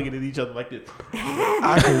 We all looking at each other like this.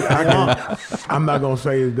 I'm not gonna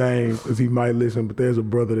say his name because he might listen, but there's a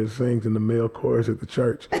brother that sings in the male chorus at the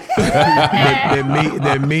church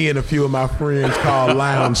that me and a few of my friends call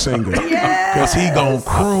lounge singer, because he gonna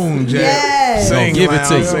croon, Jack. Sing, give it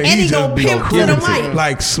to you, and he gonna pimp to the mic.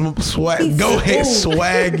 Like swag. Go ahead,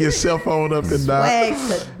 swag yourself on up and down.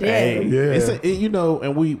 Swag today.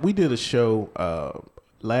 And we did a show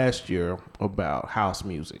last year about house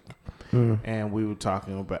music, and we were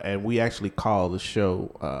talking about, and we actually called the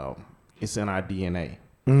show "It's in Our DNA."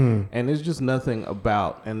 And there's just nothing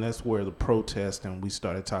about, and that's where the protest, and we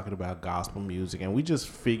started talking about gospel music, and we just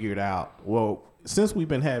figured out, well, since we've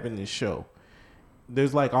been having this show,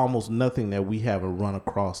 there's like almost nothing that we haven't run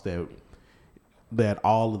across that that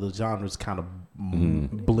all of the genres kind of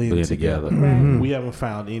blend together. Right. We haven't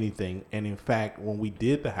found anything. And in fact, when we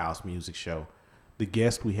did the house music show, the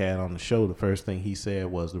guest we had on the show, the first thing he said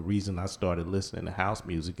was, the reason I started listening to house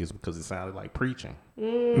music is because it sounded like preaching.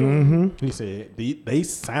 He said they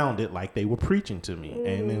sounded like they were preaching to me.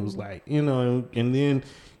 And it was like, you know, and then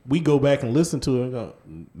we go back and listen to it and go,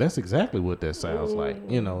 that's exactly what that sounds like,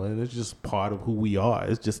 you know, and it's just part of who we are.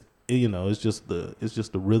 It's just, you know, it's just the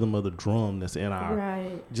rhythm of the drum that's in our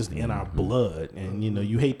just in our blood. And you know,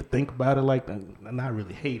 you hate to think about it like that. Not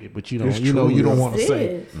really hate it, but you don't want to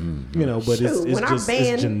say, you know, but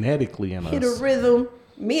it's genetically in us. Hit a rhythm.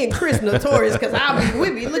 Me and Chris notorious because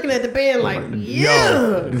we be looking at the band like,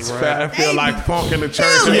 yeah. I feel like funk in the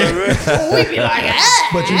church. We be like,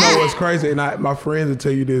 But you know what's crazy? And my friends will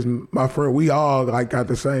tell you this. My friend, we all like got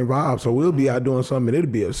the same vibe. So we'll be out doing something.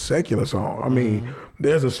 It'll be a secular song. I mean,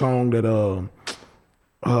 there's a song that a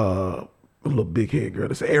little big head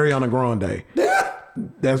girl. It's Ariana Grande.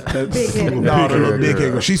 That's Big head no, the little big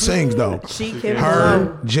head girl. She sings though. She can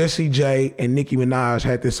Her, Jessie J, and Nicki Minaj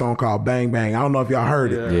had this song called Bang Bang. I don't know if y'all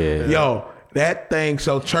heard it. Yeah. Yo, that thing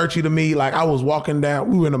so churchy to me. Like I was walking down,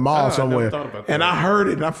 we were in the mall somewhere, and I heard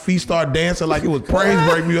it, and my feet started dancing like it was praise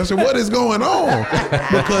break music. I said, "What is going on?"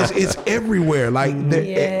 Because it's everywhere. Like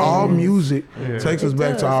all music takes us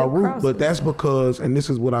back to our root, but that's because, and this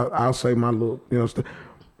is what I'll say, my little, you know,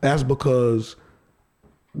 that's because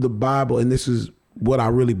the Bible, and this is what I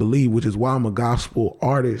really believe, which is why I'm a gospel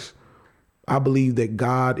artist. I believe that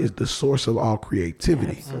God is the source of all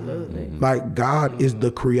creativity. Absolutely. Like God is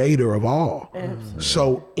the creator of all. Absolutely.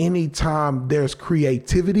 So anytime there's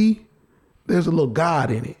creativity, there's a little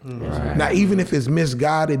God in it. Right. Now, even if it's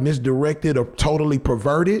misguided, misdirected, or totally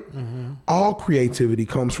perverted, all creativity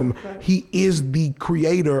comes from, he is the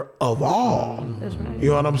creator of all. That's right. You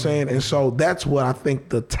know what I'm saying? And so that's what I think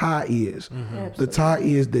the tie is. The tie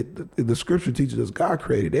is that the scripture teaches us God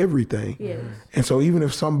created everything. Yes. And so even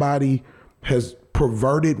if somebody has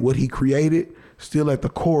perverted what he created, still at the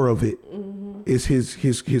core of it is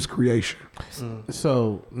his creation.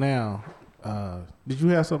 So now, did you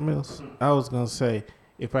have something else? I was gonna say,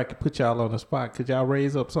 if I could put y'all on the spot, could y'all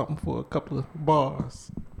raise up something for a couple of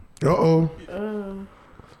bars? I don't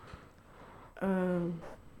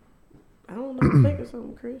know. Think of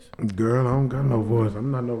something, Chris. Girl, I don't got no voice.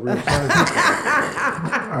 I'm not no real singer.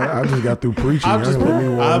 I just got through preaching. I'm just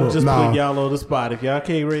putting y'all on the spot. If y'all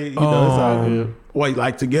can't raise, you know, it's all good. Wait,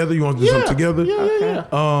 like together? You want to do something together? Yeah.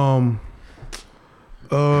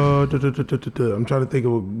 I'm trying to think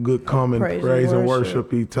of a good common praise and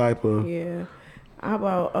worship-y type of. Yeah. How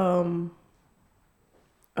about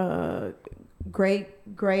great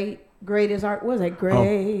is our, what is that?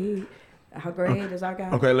 Great. How great is our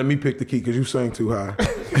God? Okay, let me pick the key because you sang too high.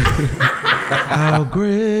 How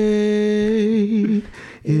great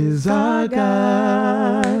is our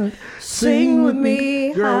God? Sing with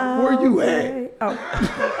me. Girl, where you at? Oh.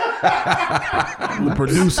 The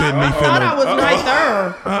producer and me I thought I was right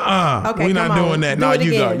there. Okay, we're not doing that. No,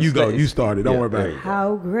 you go. You started. Don't worry about it.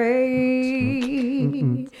 How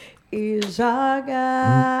great is our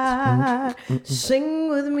God? Sing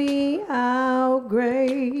with me. How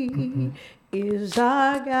great is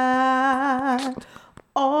our God?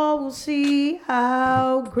 All will see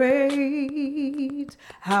how great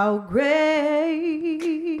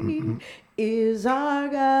is our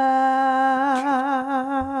God.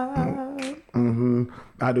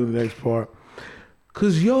 I do the next part.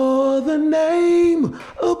 'Cause you're the name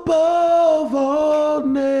above all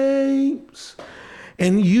names,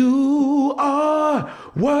 and you are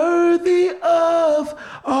worthy of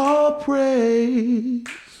all praise.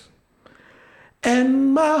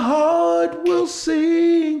 And my heart will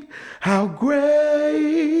sing how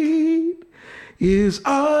great is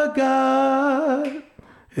our God.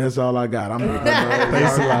 That's all I got.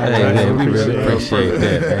 Thanks a lot. Hey, we really appreciate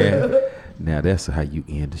that, man. Now that's how you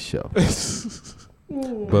end the show.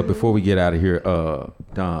 But before we get out of here,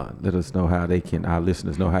 Don, let us know how they can, our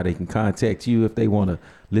listeners know how they can contact you if they want to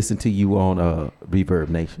listen to you on Reverb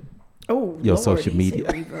Nation. Oh, your Lord, social media.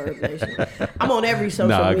 I'm on every social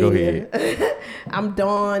media. Go ahead. I'm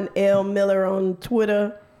Dawn L. Miller on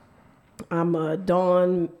Twitter. I'm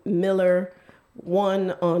Dawn Miller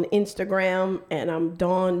 1 on Instagram, and I'm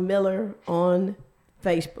Dawn Miller on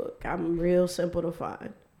Facebook. I'm real simple to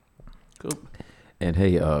find. Cool. And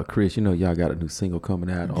hey, Chris, you know y'all got a new single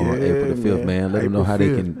coming out on April the 5th, man. Let them know how 5th.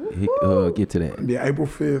 They can get to that. Yeah, April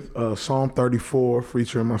 5th, Psalm 34,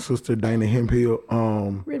 featuring my sister Dana Hemphill.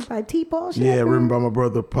 Written by T. Paul Shepard. Yeah, written by my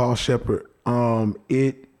brother Paul Shepard.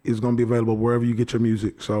 It is going to be available wherever you get your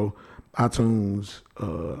music. So iTunes,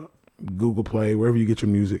 Google Play, wherever you get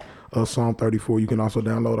your music. Psalm 34. You can also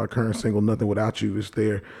download our current single, Nothing Without You. It's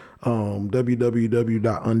there.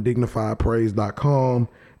 www.undignifiedpraise.com.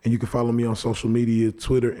 And you can follow me on social media,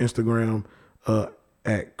 Twitter, Instagram,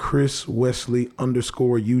 at Chris Wesley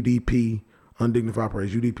 _UDP, Undignified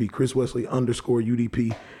Praise, UDP, Chris Wesley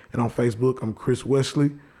 _UDP. And on Facebook, I'm Chris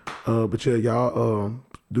Wesley. But yeah, y'all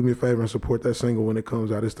do me a favor and support that single when it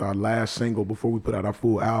comes out. It's our last single before we put out our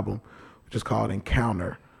full album, which is called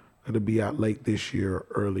Encounter. It'll be out late this year,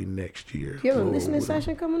 early next year. You have a listening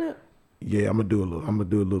session coming up? Yeah, I'm gonna do a little something. Okay. I'm gonna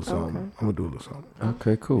do a little something.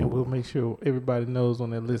 Okay, cool. And we'll make sure everybody knows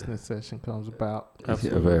when that listening session comes about.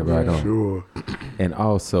 Absolutely. Right on. Sure. And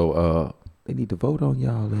also, they need to vote on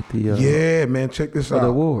y'all at the yeah, man. Check this out. The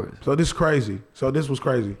awards. So this is crazy. So this was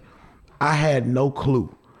crazy. I had no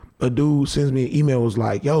clue. A dude sends me an email, was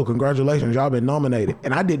like, "Yo, congratulations, y'all been nominated."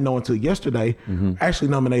 And I didn't know until yesterday. Actually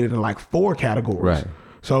nominated in like 4 categories. Right.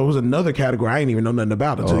 So it was another category I didn't even know nothing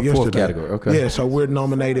about until yesterday. 4th category. Okay. Yeah. So we're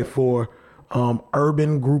nominated for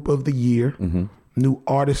Urban Group of the Year, New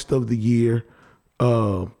Artist of the Year,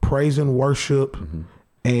 Praise and Worship,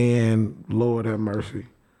 and Lord have mercy.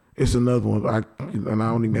 It's another one. I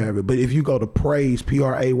don't even have it. But if you go to Praise,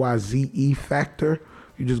 Prayze Factor,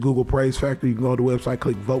 you just Google Praise Factor. You can go to the website,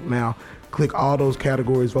 click Vote Now, click all those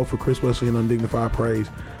categories, vote for Chris Wesley and Undignified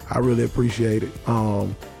Praise. I really appreciate it.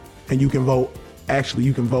 And you can vote. Actually,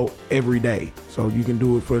 you can vote every day, so you can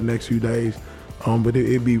do it for the next few days. But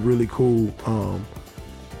it'd be really cool.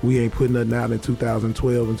 We ain't putting nothing out in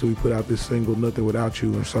 2012 until we put out this single, Nothing Without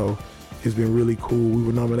You, and so it's been really cool. We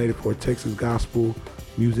were nominated for a Texas Gospel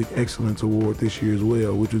Music Excellence Award this year as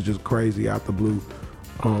well, which was just crazy out the blue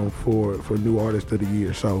for New Artist of the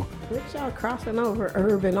Year. So What y'all crossing over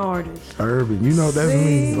urban artists? Urban, you know that's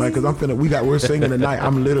me. Like, cause we're singing tonight.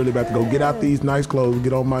 I'm literally about to go get out these nice clothes,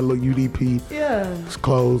 get on my little UDP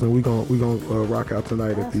clothes, and we gonna rock out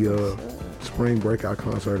tonight at the Spring Breakout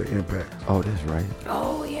concert at Impact. Oh, that's right.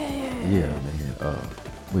 Oh yeah. Yeah, man.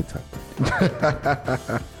 We'll talk about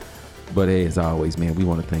that. But as always, man, we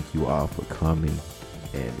want to thank you all for coming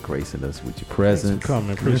and gracing us with your presence. Thanks for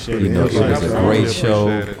coming. Appreciate it. It was a Absolutely. great show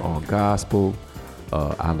Appreciate it. on gospel.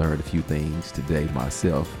 I learned a few things today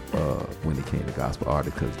myself when it came to gospel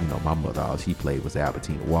artists, because my mother, all she played was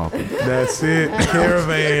Albertina Walker, That's it.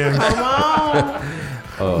 Caravan.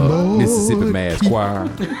 Mississippi Mass Choir,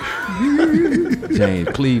 James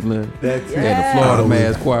Cleveland, That's it. and the Florida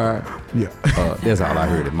Mass Choir. Yeah. That's all I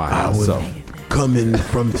heard in my house. So Coming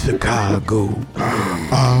from Chicago,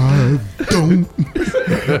 I don't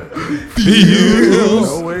feel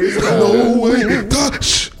no way.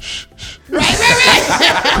 Shh, shh, shh.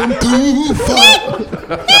 Come too far.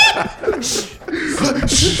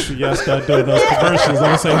 Y'all start doing those commercials. I'm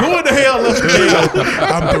gonna say, who in the hell left the gate open?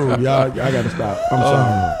 I'm through, y'all. I gotta stop. I'm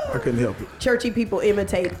sorry. I couldn't help it. Churchy people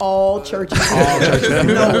imitate all churchy people.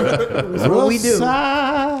 That's what we do. of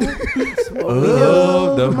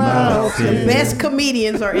the The mountain. best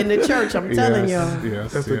comedians are in the church. I'm telling y'all.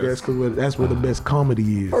 Yes, That's yes. that's where the best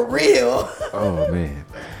comedy is. For real. Oh, man.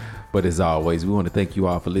 But as always, we want to thank you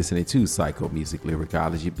all for listening to Psycho Music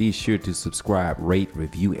Lyricology. Be sure to subscribe, rate,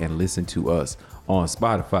 review, and listen to us on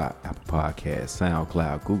Spotify, Apple Podcasts,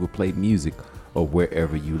 SoundCloud, Google Play Music, or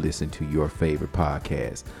wherever you listen to your favorite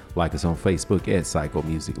podcasts. Like us on Facebook at Psycho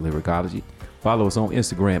Music Lyricology. Follow us on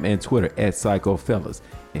Instagram and Twitter at PsychoFellas.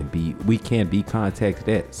 And we can be contacted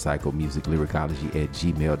at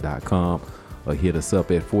psychomusiclyricology@gmail.com or hit us up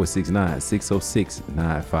at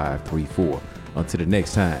 469-606-9534. Until the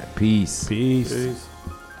next time, peace. Peace.